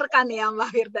mendengarkan ya Mbak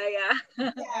Firda ya.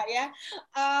 Ya.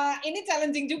 Ini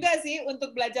challenging juga sih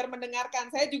untuk belajar mendengarkan.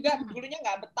 Saya juga dulunya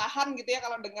nggak bertahan gitu ya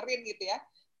kalau dengerin gitu ya.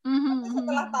 Tapi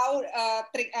setelah tahu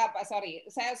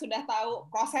saya sudah tahu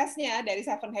prosesnya dari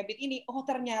Seven Habit ini, oh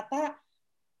ternyata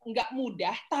nggak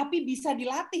mudah, tapi bisa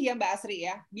dilatih ya Mbak Asri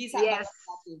ya, bisa banget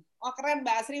dilatih. Oh keren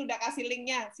Mbak Asri udah kasih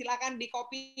linknya, silakan di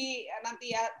copy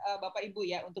nanti ya Bapak Ibu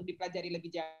ya untuk dipelajari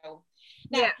lebih jauh.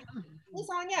 Nah,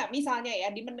 misalnya ya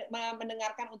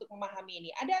mendengarkan untuk memahami ini,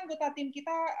 ada anggota tim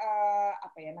kita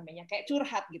kayak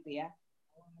curhat gitu ya,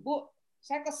 Bu,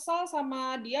 saya kesal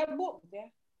sama dia Bu, gitu ya.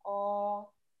 Oh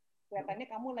kelihatannya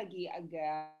kamu lagi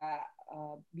agak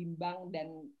bimbang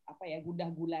dan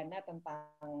gundah gulana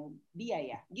tentang dia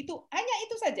ya, gitu. Hanya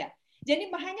itu saja.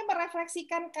 Jadi hanya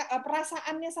merefleksikan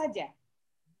perasaannya saja.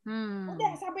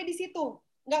 Udah sampai di situ.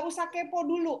 Nggak usah kepo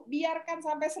dulu, biarkan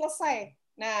sampai selesai.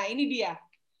 Nah ini dia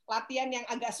latihan yang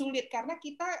agak sulit karena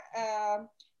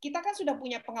kita kan sudah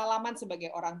punya pengalaman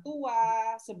sebagai orang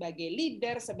tua, sebagai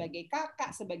leader, sebagai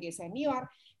kakak, sebagai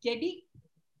senior. Jadi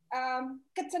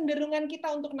kecenderungan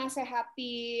kita untuk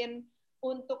nasehatin,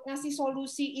 untuk ngasih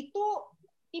solusi itu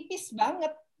tipis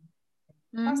banget.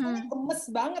 Rasanya gemes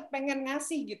banget pengen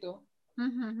ngasih gitu.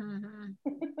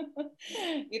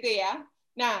 Gitu ya.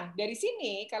 Nah, dari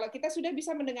sini kalau kita sudah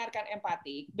bisa mendengarkan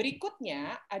empatik,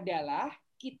 berikutnya adalah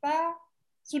kita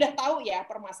sudah tahu ya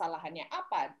permasalahannya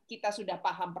apa, kita sudah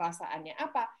paham perasaannya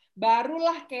apa,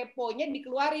 barulah keponya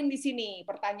dikeluarin di sini,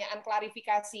 pertanyaan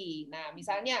klarifikasi. Nah,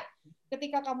 misalnya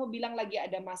ketika kamu bilang lagi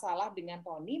ada masalah dengan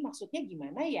Tony, maksudnya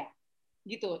gimana ya?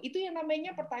 Gitu. Itu yang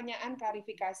namanya pertanyaan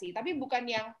klarifikasi. Tapi bukan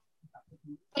yang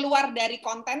keluar dari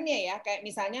kontennya ya, kayak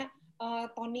misalnya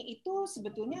Tony itu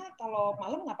sebetulnya kalau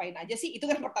malam ngapain aja sih? Itu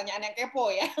kan pertanyaan yang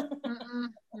kepo ya.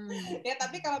 Ya,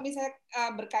 tapi kalau misalnya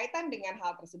berkaitan dengan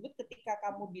hal tersebut, ketika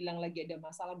kamu bilang lagi ada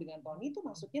masalah dengan Tony, itu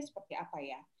maksudnya seperti apa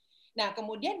ya? Nah,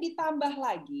 kemudian ditambah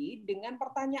lagi dengan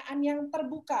pertanyaan yang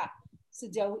terbuka.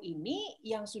 Sejauh ini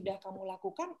yang sudah kamu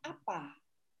lakukan apa?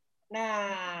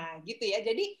 Nah, gitu ya.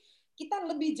 Jadi kita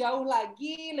lebih jauh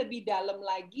lagi, lebih dalam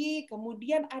lagi,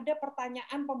 kemudian ada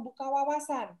pertanyaan pembuka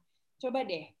wawasan. Coba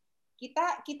deh,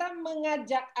 kita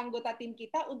mengajak anggota tim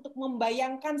kita untuk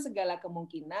membayangkan segala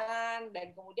kemungkinan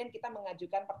dan kemudian kita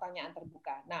mengajukan pertanyaan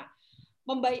terbuka. Nah,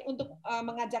 untuk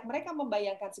mengajak mereka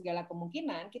membayangkan segala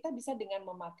kemungkinan, kita bisa dengan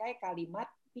memakai kalimat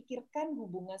pikirkan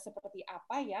hubungan seperti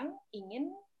apa yang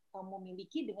ingin kamu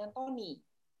miliki dengan Tony.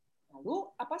 Lalu,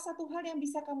 apa satu hal yang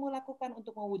bisa kamu lakukan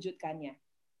untuk mewujudkannya?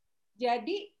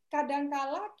 Jadi,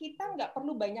 kadangkala kita nggak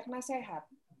perlu banyak nasihat.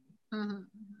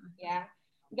 Ya,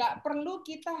 nggak perlu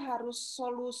kita harus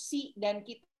solusi dan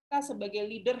kita sebagai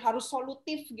leader harus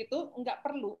solutif gitu, nggak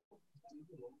perlu.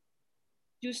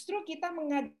 Justru kita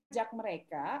mengajak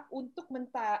mereka untuk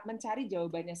mencari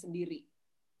jawabannya sendiri.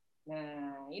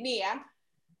 Nah, ini ya,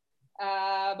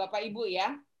 Bapak Ibu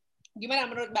ya. Gimana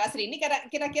menurut Mbak Asri? Ini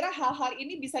kira-kira hal-hal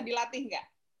ini bisa dilatih nggak?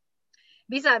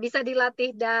 Bisa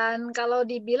dilatih, dan kalau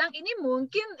dibilang ini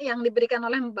mungkin yang diberikan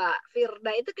oleh Mbak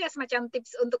Firda itu kayak semacam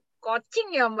tips untuk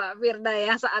coaching ya Mbak Firda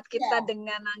ya saat kita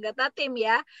dengan anggota tim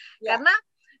ya. Karena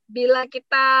bila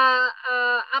kita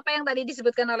apa yang tadi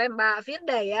disebutkan oleh Mbak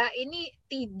Firda ya, ini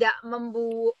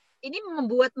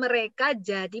membuat mereka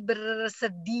jadi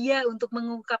bersedia untuk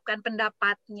mengungkapkan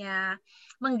pendapatnya,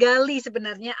 menggali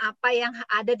sebenarnya apa yang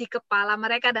ada di kepala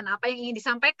mereka dan apa yang ingin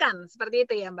disampaikan. Seperti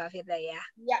itu ya Mbak Firda ya.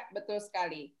 Ya, betul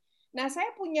sekali. Nah,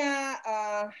 saya punya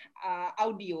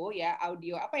audio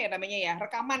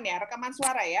rekaman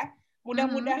suara ya.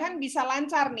 Mudah-mudahan bisa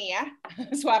lancar nih ya,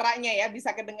 suaranya ya,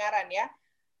 bisa kedengaran ya.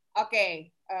 Oke,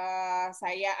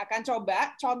 saya akan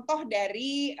coba contoh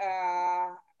dari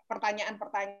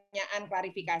pertanyaan-pertanyaan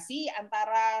klarifikasi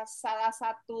antara salah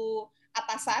satu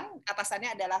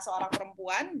atasannya adalah seorang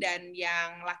perempuan, dan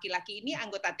yang laki-laki ini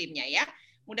anggota timnya ya.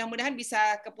 Mudah-mudahan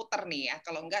bisa keputar nih ya.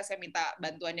 Kalau enggak, saya minta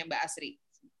bantuannya Mbak Asri.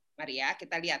 Mari ya,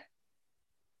 kita lihat.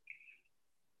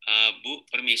 Bu,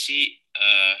 permisi.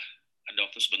 Ada Ada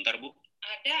waktu sebentar, Bu?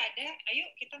 Ada. Ayo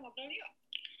kita ngobrol yuk.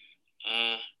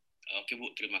 Oke,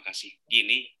 Bu, terima kasih.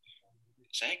 Gini,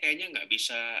 saya kayaknya nggak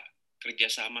bisa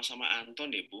kerja sama Anton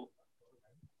deh, Bu.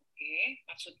 Oke,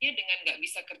 maksudnya dengan nggak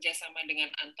bisa kerja sama dengan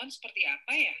Anton seperti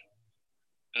apa ya?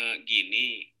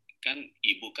 Gini, kan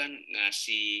Ibu kan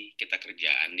ngasih kita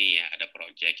kerjaan nih ya, ada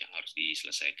proyek yang harus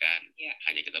diselesaikan. Ya.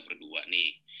 Hanya kita berdua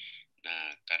nih.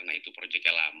 Nah, karena itu proyeknya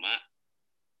lama,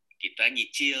 kita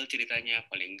nyicil ceritanya,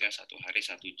 paling enggak 1 hari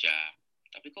 1 jam.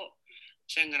 Tapi kok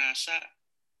saya ngerasa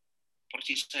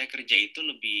porsi saya kerja itu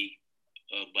lebih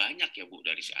banyak ya, Bu,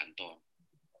 dari si Anton.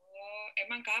 Oh,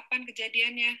 emang kapan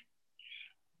kejadiannya?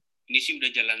 Ini sih udah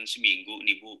jalan seminggu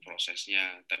nih, Bu,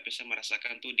 prosesnya. Tapi saya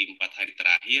merasakan tuh di 4 hari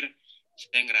terakhir,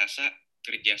 saya ngerasa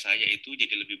kerja saya itu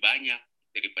jadi lebih banyak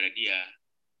daripada dia.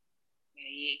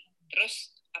 Baik,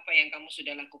 terus apa yang kamu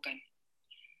sudah lakukan?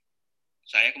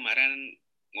 Saya kemarin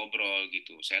ngobrol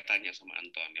gitu, saya tanya sama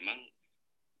Anton, emang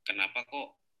kenapa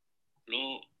kok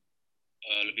lo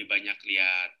lebih banyak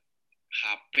lihat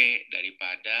HP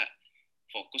daripada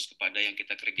fokus kepada yang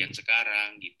kita kerjain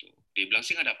sekarang gitu. Dia bilang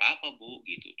sih nggak ada apa-apa, Bu,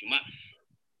 gitu. Cuma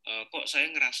kok saya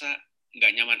ngerasa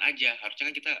nggak nyaman aja. Harusnya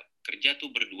kan kita kerja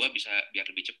tuh berdua bisa biar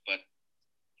lebih cepat.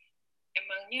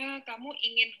 Emangnya kamu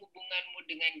ingin hubunganmu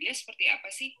dengan dia seperti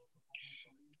apa sih?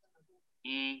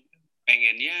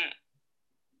 Pengennya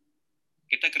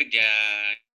kita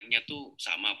kerjanya tuh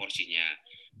sama porsinya,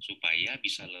 supaya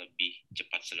bisa lebih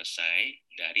cepat selesai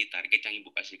dari target yang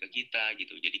Ibu kasih ke kita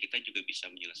gitu. Jadi kita juga bisa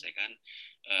menyelesaikan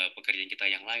pekerjaan kita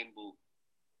yang lain, Bu.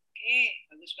 Oke,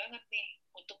 bagus banget nih.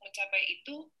 Untuk mencapai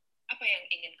itu, apa yang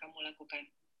ingin kamu lakukan?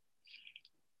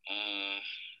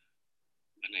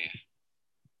 Mana ya?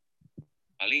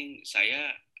 Paling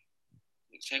saya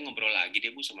ngobrol lagi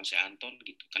deh, Bu, sama si Anton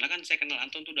gitu. Karena kan saya kenal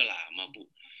Anton tuh udah lama, Bu.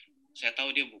 Saya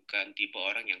tahu dia bukan tipe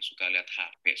orang yang suka lihat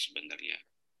HP sebenarnya.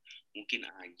 Mungkin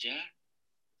aja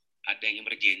ada yang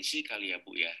emergensi kali ya,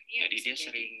 Bu ya. Ya, jadi dia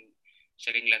jadi.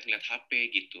 sering lihat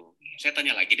HP gitu. Ya. Saya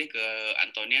tanya lagi deh ke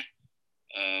Antonnya,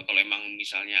 kalau emang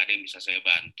misalnya ada yang bisa saya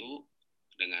bantu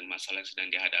dengan masalah yang sedang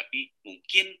dihadapi,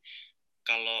 mungkin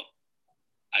kalau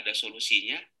ada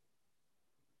solusinya,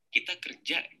 kita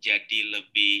kerja jadi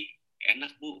lebih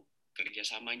enak, Bu,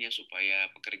 kerjasamanya, supaya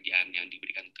pekerjaan yang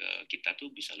diberikan ke kita tuh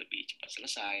bisa lebih cepat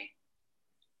selesai.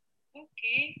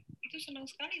 Oke, itu senang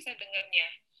sekali saya dengarnya.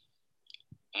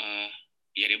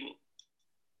 Iya deh, Bu.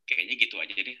 Kayaknya gitu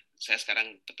aja deh. Saya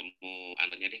sekarang ketemu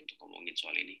Antonnya deh untuk ngomongin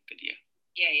soal ini ke dia.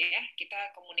 Iya ya,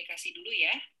 kita komunikasi dulu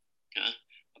ya.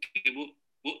 Oke, Bu.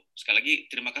 Bu, sekali lagi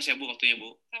terima kasih ya, Bu, waktunya,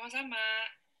 Bu. Sama-sama.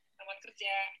 Selamat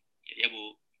kerja. Ya,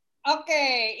 Bu.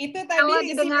 Oke, itu tadi kalau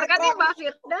didengarkan nih Mbak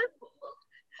Firda,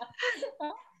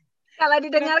 kalau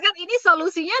didengarkan ini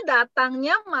solusinya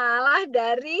datangnya malah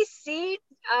dari si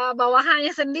bawahannya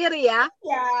sendiri ya.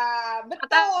 Ya, betul.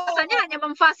 Katanya hanya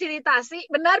memfasilitasi,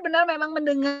 benar-benar memang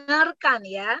mendengarkan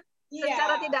ya. Ya.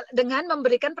 Secara tidak, dengan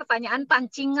memberikan pertanyaan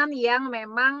pancingan yang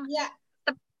memang ya.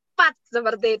 tepat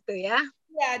seperti itu ya.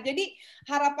 Ya, jadi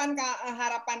harapan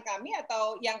kami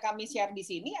atau yang kami share di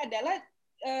sini adalah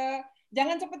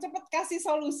jangan cepat-cepat kasih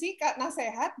solusi,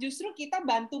 nasihat, justru kita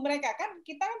bantu mereka. Kan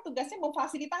kita kan tugasnya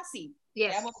memfasilitasi,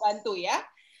 yes. Ya, membantu ya.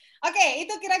 Oke, itu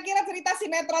kira-kira cerita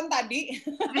sinetron tadi.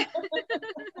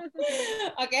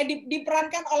 Oke,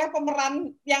 diperankan oleh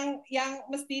pemeran yang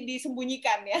mesti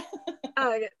disembunyikan ya.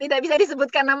 Oh, tidak bisa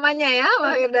disebutkan namanya ya,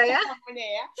 Mbak Firda ya. Namanya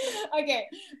ya. Oke,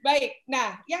 baik.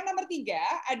 Nah, yang nomor 3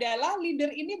 adalah leader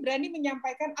ini berani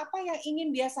menyampaikan apa yang ingin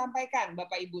dia sampaikan,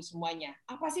 Bapak Ibu semuanya.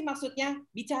 Apa sih maksudnya?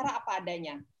 Bicara apa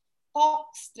adanya.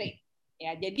 Talk straight.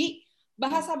 Ya, jadi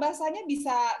bahasa-bahasanya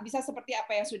bisa seperti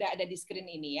apa yang sudah ada di screen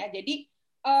ini ya. Jadi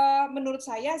menurut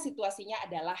saya situasinya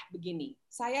adalah begini.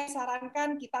 Saya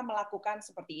sarankan kita melakukan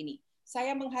seperti ini.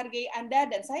 Saya menghargai Anda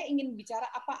dan saya ingin bicara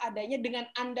apa adanya dengan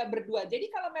Anda berdua.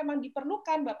 Jadi kalau memang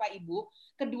diperlukan Bapak Ibu,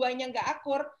 keduanya nggak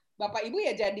akur, Bapak Ibu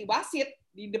ya jadi wasit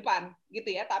di depan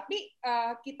gitu ya. Tapi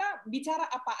kita bicara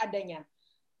apa adanya.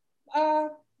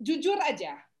 Jujur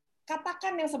aja,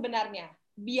 katakan yang sebenarnya.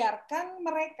 Biarkan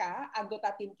mereka,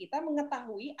 anggota tim kita,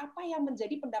 mengetahui apa yang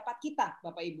menjadi pendapat kita,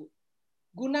 Bapak Ibu.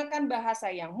 Gunakan bahasa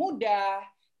yang mudah,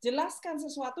 jelaskan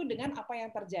sesuatu dengan apa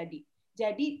yang terjadi.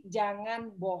 Jadi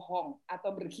jangan bohong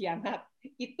atau berkhianat.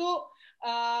 Itu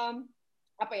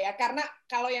apa ya? Karena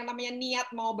kalau yang namanya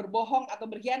niat mau berbohong atau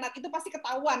berkhianat itu pasti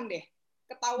ketahuan deh.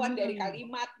 Ketahuan dari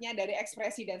kalimatnya, dari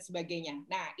ekspresi dan sebagainya.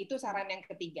 Nah, itu saran yang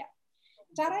ketiga.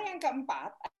 Cara yang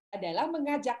keempat adalah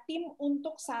mengajak tim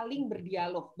untuk saling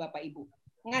berdialog, Bapak Ibu.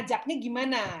 Ngajaknya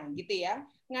gimana gitu ya?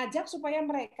 Ngajak supaya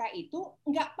mereka itu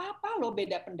nggak apa-apa loh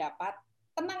beda pendapat,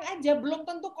 tenang aja, belum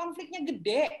tentu konfliknya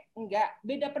gede, enggak.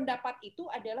 Beda pendapat itu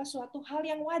adalah suatu hal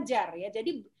yang wajar ya.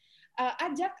 Jadi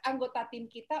ajak anggota tim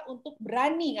kita untuk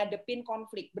berani ngadepin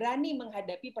konflik, berani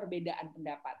menghadapi perbedaan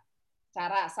pendapat.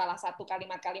 Salah satu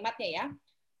kalimat-kalimatnya ya,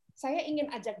 saya ingin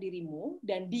ajak dirimu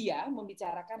dan dia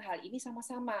membicarakan hal ini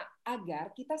sama-sama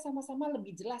agar kita sama-sama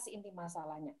lebih jelas inti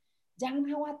masalahnya. Jangan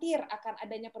khawatir akan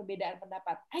adanya perbedaan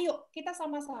pendapat. Ayo kita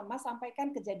sama-sama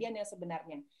sampaikan kejadian yang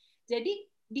sebenarnya.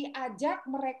 Jadi diajak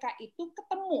mereka itu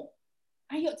ketemu.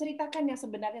 Ayo ceritakan yang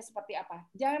sebenarnya seperti apa.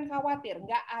 Jangan khawatir,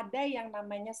 nggak ada yang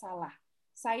namanya salah.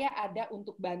 Saya ada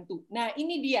untuk bantu. Nah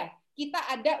ini dia, kita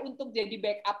ada untuk jadi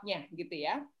backup-nya gitu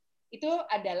ya. Itu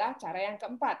adalah cara yang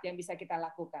keempat yang bisa kita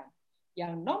lakukan.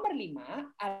 Yang nomor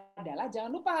 5 adalah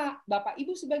jangan lupa, Bapak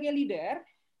Ibu sebagai leader,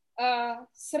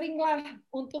 seringlah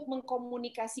untuk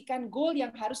mengkomunikasikan goal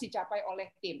yang harus dicapai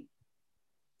oleh tim.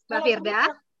 Mbak Firda?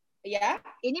 Ya.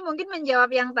 Ini mungkin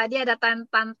menjawab yang tadi ada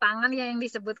tantangan yang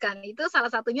disebutkan. Itu salah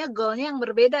satunya goalnya yang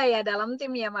berbeda ya dalam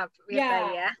tim ya, Mbak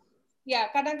Firda ya.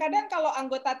 Ya, kadang-kadang kalau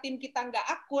anggota tim kita nggak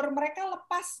akur, mereka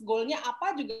lepas goalnya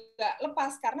apa juga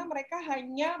lepas karena mereka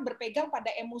hanya berpegang pada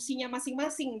emosinya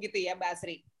masing-masing gitu ya, Mbak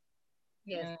Asri.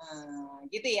 Yes. Nah,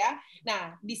 gitu ya.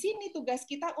 Nah, di sini tugas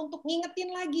kita untuk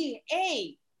ngingetin lagi,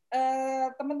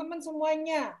 teman-teman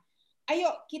semuanya,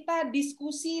 ayo kita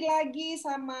diskusi lagi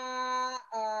sama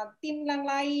tim yang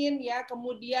lain ya.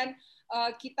 Kemudian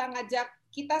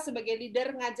kita sebagai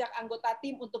leader ngajak anggota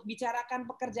tim untuk bicarakan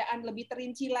pekerjaan lebih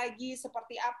terinci lagi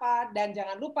seperti apa. Dan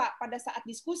jangan lupa pada saat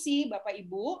diskusi Bapak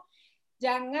Ibu,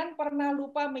 jangan pernah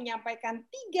lupa menyampaikan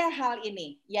 3 hal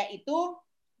ini, yaitu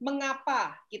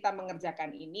mengapa kita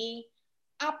mengerjakan ini,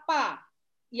 apa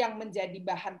yang menjadi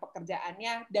bahan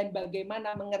pekerjaannya, dan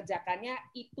bagaimana mengerjakannya,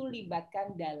 itu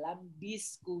libatkan dalam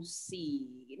diskusi.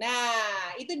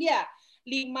 Nah, itu dia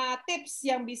 5 tips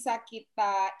yang bisa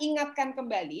kita ingatkan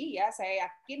kembali ya. Saya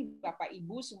yakin Bapak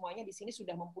Ibu semuanya di sini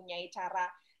sudah mempunyai cara,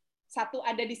 satu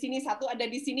ada di sini, satu ada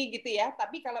di sini gitu ya.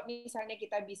 Tapi kalau misalnya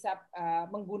kita bisa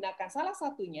menggunakan salah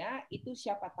satunya, itu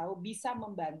siapa tahu bisa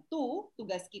membantu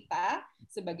tugas kita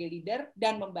sebagai leader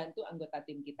dan membantu anggota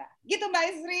tim kita. Gitu Mbak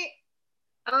Isri.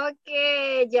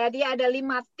 Oke, jadi ada 5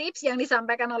 tips yang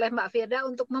disampaikan oleh Mbak Firda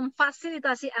untuk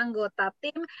memfasilitasi anggota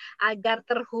tim agar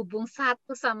terhubung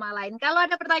satu sama lain. Kalau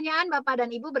ada pertanyaan Bapak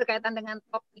dan Ibu berkaitan dengan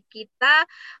topik kita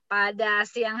pada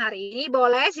siang hari ini,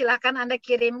 boleh silakan Anda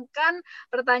kirimkan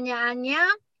pertanyaannya.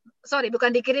 Bukan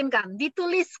dikirimkan,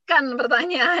 dituliskan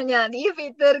pertanyaannya di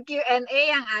fitur Q&A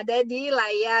yang ada di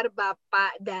layar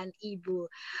Bapak dan Ibu.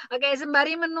 Oke,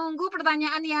 sembari menunggu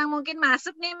pertanyaan yang mungkin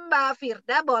masuk nih Mbak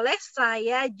Firda, boleh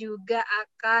saya juga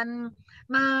akan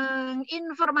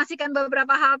menginformasikan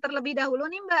beberapa hal terlebih dahulu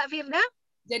nih Mbak Firda.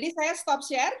 Jadi saya stop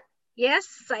share? Yes,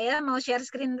 saya mau share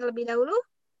screen terlebih dahulu.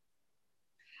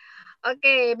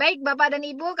 Oke, baik Bapak dan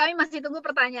Ibu, kami masih tunggu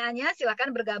pertanyaannya.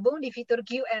 Silakan bergabung di fitur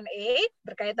Q&A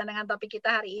berkaitan dengan topik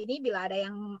kita hari ini. Bila ada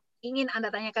yang ingin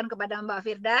Anda tanyakan kepada Mbak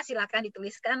Firda, silakan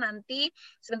dituliskan, nanti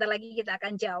sebentar lagi kita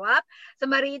akan jawab.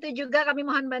 Sembari itu juga kami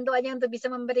mohon bantuannya untuk bisa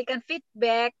memberikan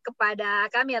feedback kepada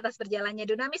kami atas berjalannya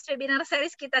Dunamis Webinar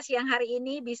Series kita siang hari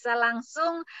ini. Bisa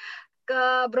langsung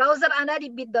ke browser Anda di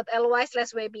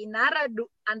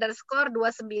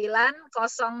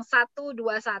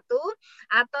bit.ly/webinar_290121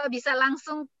 atau bisa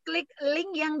langsung klik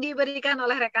link yang diberikan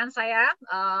oleh rekan saya,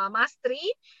 Mas Tri,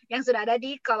 yang sudah ada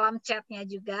di kolom chatnya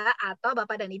juga, atau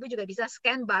Bapak dan Ibu juga bisa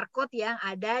scan barcode yang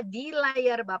ada di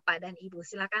layar Bapak dan Ibu.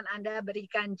 Silakan Anda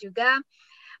berikan juga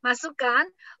masukan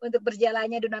untuk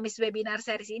berjalannya Dunamis Webinar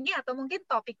Series ini atau mungkin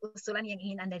topik usulan yang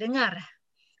ingin Anda dengar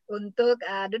untuk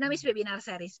Dunamis Webinar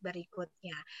Series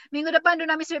berikutnya. Minggu depan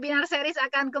Dunamis Webinar Series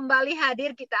akan kembali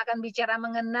hadir. Kita akan bicara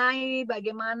mengenai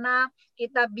bagaimana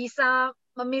kita bisa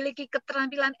memiliki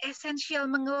keterampilan esensial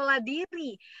mengelola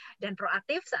diri dan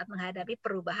proaktif saat menghadapi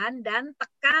perubahan dan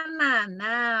tekanan.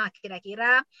 Nah,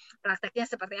 kira-kira prakteknya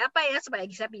seperti apa ya supaya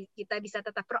kita bisa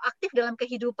tetap proaktif dalam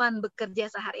kehidupan bekerja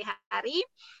sehari-hari?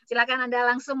 Silakan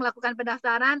Anda langsung melakukan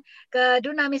pendaftaran ke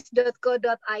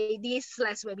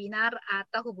dunamis.co.id/webinar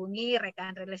atau hubungi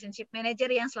rekan relationship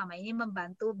manager yang selama ini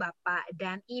membantu Bapak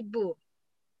dan Ibu.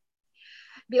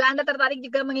 Bila Anda tertarik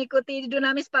juga mengikuti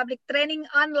Dunamis Public Training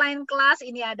Online Class,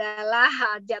 ini adalah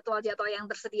jadwal-jadwal yang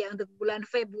tersedia untuk bulan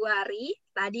Februari.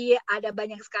 Tadi ada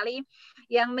banyak sekali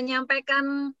yang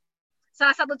menyampaikan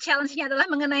salah satu challenge-nya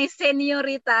adalah mengenai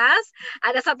senioritas.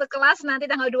 Ada satu kelas nanti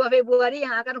tanggal 2 Februari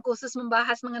yang akan khusus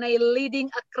membahas mengenai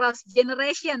leading across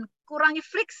generation. Kurangi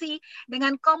friksi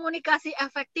dengan komunikasi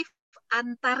efektif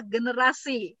antar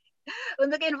generasi.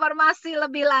 Untuk informasi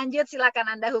lebih lanjut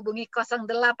silakan Anda hubungi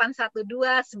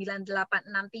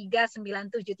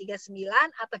 0812-9863-9739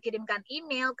 atau kirimkan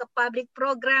email ke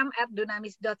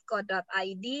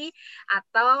publicprogram@dunamis.co.id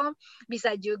atau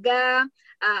bisa juga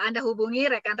Anda hubungi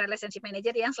rekan relationship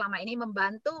manager yang selama ini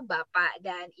membantu Bapak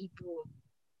dan Ibu.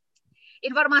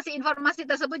 Informasi-informasi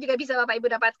tersebut juga bisa Bapak Ibu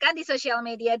dapatkan di sosial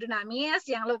media Dunamis.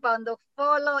 Jangan lupa untuk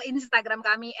follow Instagram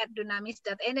kami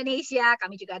 @dunamis.indonesia.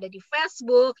 Kami juga ada di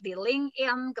Facebook, di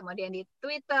LinkedIn, kemudian di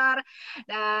Twitter,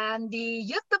 dan di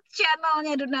YouTube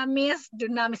channelnya Dunamis,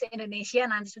 Dunamis Indonesia.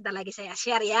 Nanti sebentar lagi saya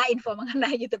share ya info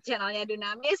mengenai YouTube channelnya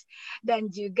Dunamis. Dan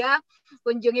juga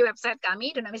kunjungi website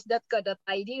kami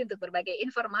dunamis.co.id untuk berbagai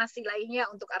informasi lainnya,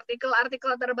 untuk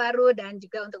artikel-artikel terbaru, dan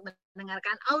juga untuk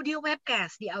mendengarkan audio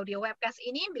webcast. Di audio webcast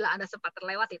ini, bila Anda sempat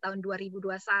terlewat di tahun 2020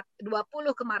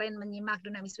 kemarin menyimak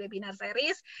Dunamis Webinar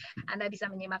Series, Anda bisa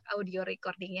menyimak audio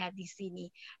recordingnya di sini.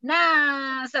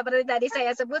 Nah, seperti tadi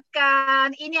saya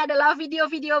sebutkan, ini adalah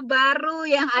video-video baru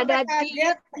yang ada di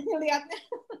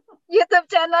YouTube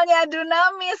channelnya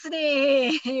Dunamis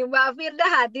nih. Mbak Firda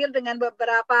hadir dengan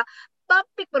beberapa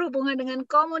topik berhubungan dengan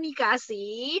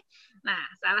komunikasi. Nah,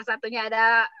 salah satunya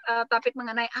ada topik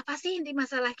mengenai apa sih inti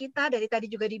masalah kita, dari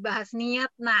tadi juga dibahas niat.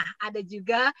 Nah, ada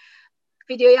juga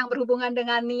video yang berhubungan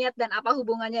dengan niat dan apa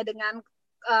hubungannya dengan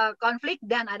konflik,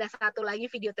 dan ada satu lagi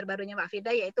video terbarunya Mbak Firda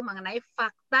yaitu mengenai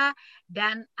fakta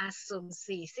dan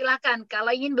asumsi. Silakan kalau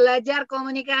ingin belajar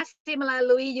komunikasi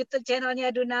melalui YouTube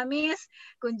channelnya Dunamis,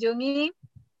 kunjungi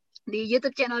di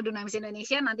YouTube channel Dunamis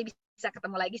Indonesia, nanti bisa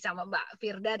ketemu lagi sama Mbak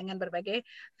Firda dengan berbagai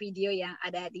video yang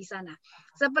ada di sana.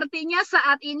 Sepertinya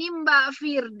saat ini Mbak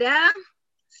Firda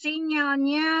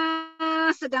sinyalnya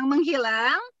sedang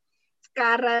menghilang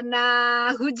karena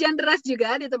hujan deras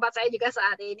juga di tempat saya juga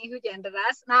saat ini hujan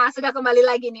deras. Nah, sudah kembali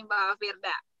lagi nih Mbak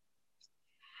Firda.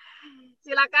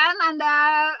 Silakan Anda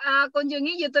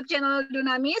kunjungi YouTube channel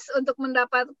Dunamis untuk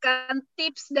mendapatkan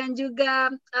tips dan juga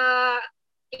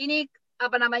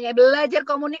belajar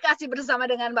komunikasi bersama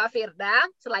dengan Mbak Firda.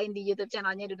 Selain di YouTube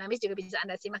channelnya Dunamis, juga bisa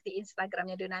Anda simak di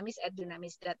Instagramnya Dunamis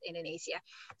 @dunamis.indonesia.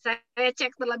 Saya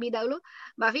cek terlebih dahulu,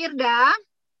 Mbak Firda.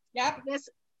 Ya,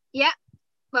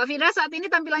 Mbak Firda saat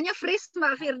ini tampilannya freeze,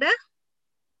 Mbak Firda.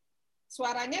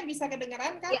 Suaranya bisa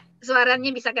kedengaran kan? Ya, suaranya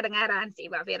bisa kedengaran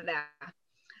sih, Mbak Firda.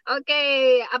 Oke,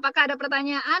 apakah ada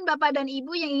pertanyaan Bapak dan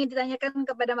Ibu yang ingin ditanyakan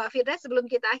kepada Mbak Firda sebelum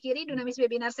kita akhiri Dunamis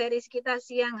Webinar Series kita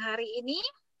siang hari ini?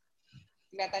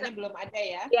 Kelihatannya belum ada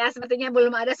ya. Ya, sepertinya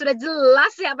belum ada. Sudah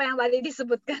jelas ya apa yang tadi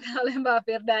disebutkan oleh Mbak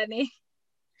Firda nih.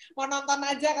 Mau nonton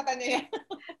aja katanya ya.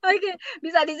 Oke,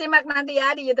 bisa disimak nanti ya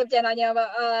di YouTube channelnya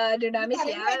Dunamis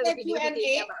ya. Ada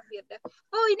Video-videonya Mbak Firda.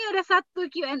 Oh, ini ada satu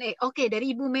Q&A. Oke,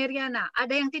 dari Ibu Meriana.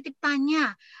 Ada yang titip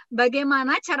tanya,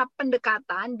 bagaimana cara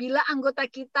pendekatan bila anggota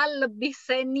kita lebih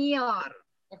senior?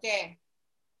 Oke,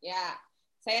 ya.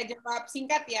 Saya jawab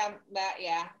singkat ya, Mbak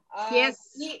ya.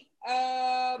 Yes. Ini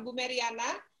Bu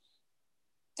Meriana,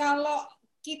 kalau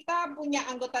kita punya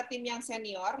anggota tim yang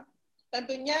senior,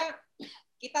 tentunya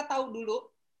kita tahu dulu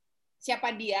siapa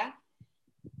dia.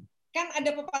 Kan ada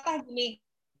pepatah gini,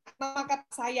 tak kenal maka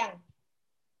tak sayang.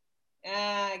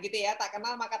 Nah, gitu ya, tak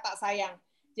kenal maka tak sayang.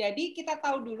 Jadi kita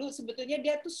tahu dulu sebetulnya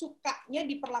dia tuh sukanya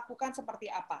diperlakukan seperti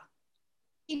apa.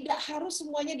 Tidak harus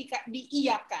semuanya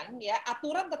diiyakan, ya.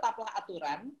 Aturan tetaplah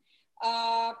aturan.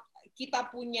 Kita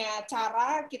punya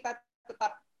cara, kita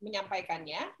tetap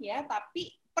menyampaikannya, ya.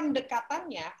 Tapi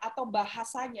pendekatannya atau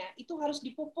bahasanya itu harus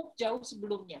dipupuk jauh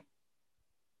sebelumnya.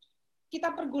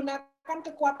 Kita pergunakan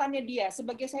kekuatannya dia.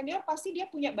 Sebagai senior pasti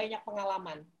dia punya banyak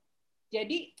pengalaman.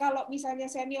 Jadi kalau misalnya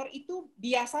senior itu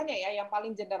biasanya ya yang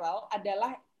paling general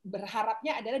adalah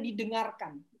berharapnya adalah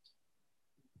didengarkan.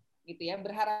 Gitu ya,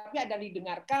 berharapnya adalah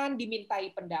didengarkan,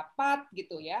 dimintai pendapat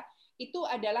gitu ya. Itu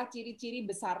adalah ciri-ciri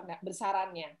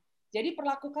besarannya. Jadi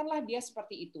perlakukanlah dia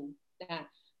seperti itu. Nah,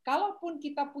 kalaupun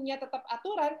kita punya tetap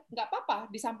aturan, nggak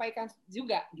apa-apa disampaikan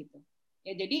juga gitu.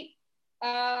 Ya, jadi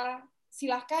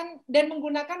silahkan dan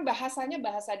menggunakan bahasanya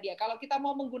bahasa dia. Kalau kita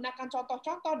mau menggunakan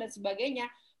contoh-contoh dan sebagainya,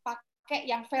 pakai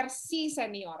yang versi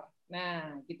senior.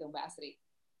 Nah, gitu Mbak Asri.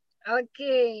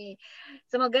 Oke,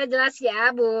 semoga jelas ya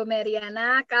Bu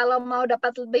Meriana. Kalau mau dapat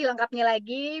lebih lengkapnya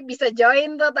lagi, bisa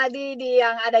join tuh tadi di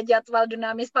yang ada jadwal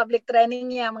Dunamis Public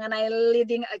Training yang mengenai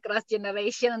Leading Across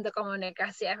Generation untuk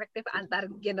komunikasi efektif antar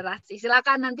generasi.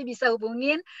 Silakan nanti bisa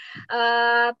hubungin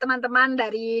teman-teman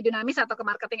dari Dunamis atau ke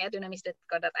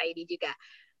marketing@dunamis.co.id juga.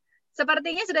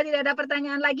 Sepertinya sudah tidak ada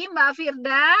pertanyaan lagi, Mbak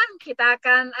Firda. Kita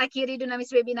akan akhiri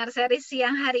Dunamis Webinar Series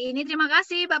siang hari ini. Terima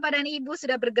kasih Bapak dan Ibu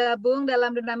sudah bergabung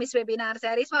dalam Dunamis Webinar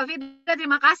Series. Mbak Firda,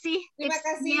 terima kasih. Terima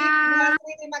kasih,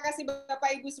 terima kasih Bapak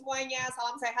Ibu semuanya.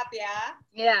 Salam sehat ya.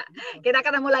 Ya, kita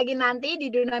ketemu lagi nanti di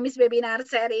Dunamis Webinar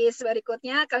Series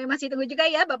berikutnya. Kami masih tunggu juga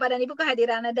ya Bapak dan Ibu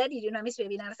kehadiran Anda di Dunamis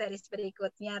Webinar Series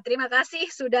berikutnya. Terima kasih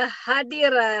sudah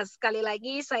hadir. Sekali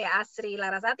lagi saya Asri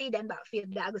Larasati dan Mbak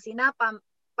Firda Agustina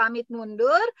pamit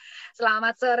mundur.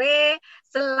 Selamat sore,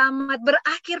 selamat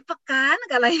berakhir pekan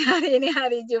kalau hari ini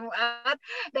hari Jumat,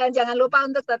 dan jangan lupa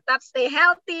untuk tetap stay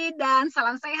healthy dan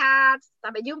salam sehat.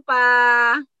 Sampai jumpa.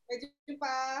 Sampai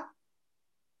jumpa.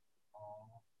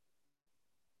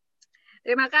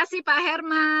 Terima kasih Pak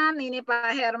Herman. Ini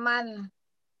Pak Herman.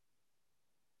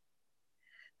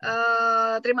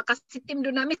 Terima kasih tim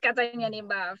Dunamis katanya nih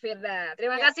Mbak Firda.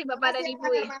 Terima kasih Bapak dan Ibu.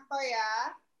 Pak Hermanto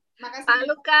ya. Makasih Pak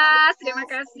Lukas, terima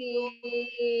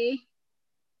kasih.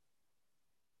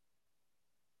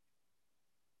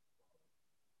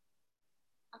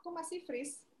 Aku masih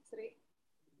freeze, Sri.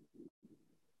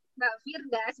 Mbak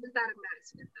Firda, sebentar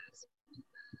Mbak.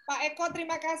 Pak Eko,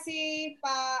 terima kasih.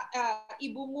 Pak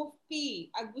Ibu Mufti,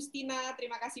 Agustina,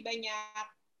 terima kasih banyak.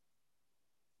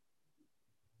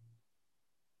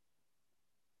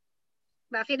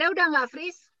 Mbak Firda udah nggak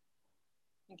freeze?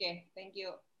 Oke, thank you.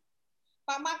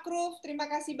 Pak Makruf, terima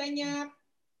kasih banyak.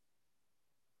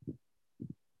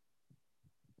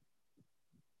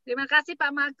 Terima kasih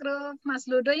Pak Makruf. Mas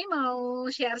Ludo ini mau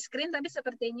share screen tapi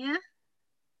sepertinya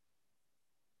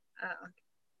okay.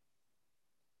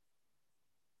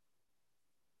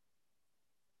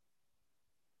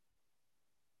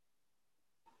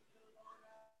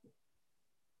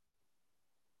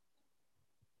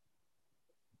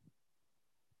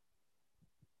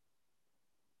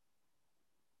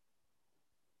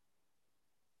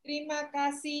 Terima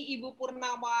kasih Ibu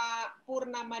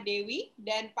Purnama Dewi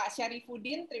dan Pak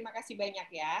Syarifuddin, terima kasih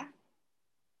banyak ya.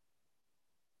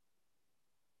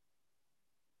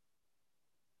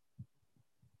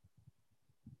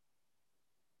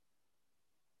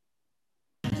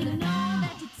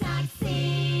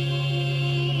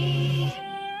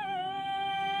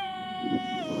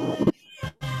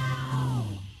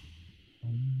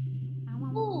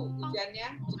 Hujannya.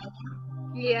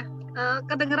 Iya.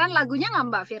 Kedengeran lagunya nggak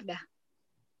Mbak Firda?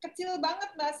 Kecil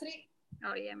banget Mbak Sri.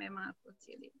 Oh iya memang aku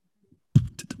kecilin.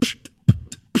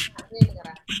 Ini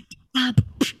dengeran.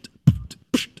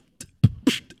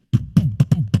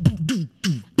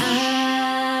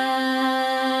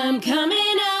 I'm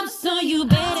coming up, so you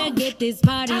better get this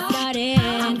party started.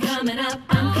 I'm coming up,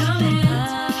 I'm coming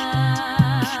up.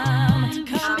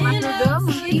 Mas Ludo,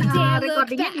 mungkin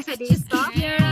recordingnya bisa di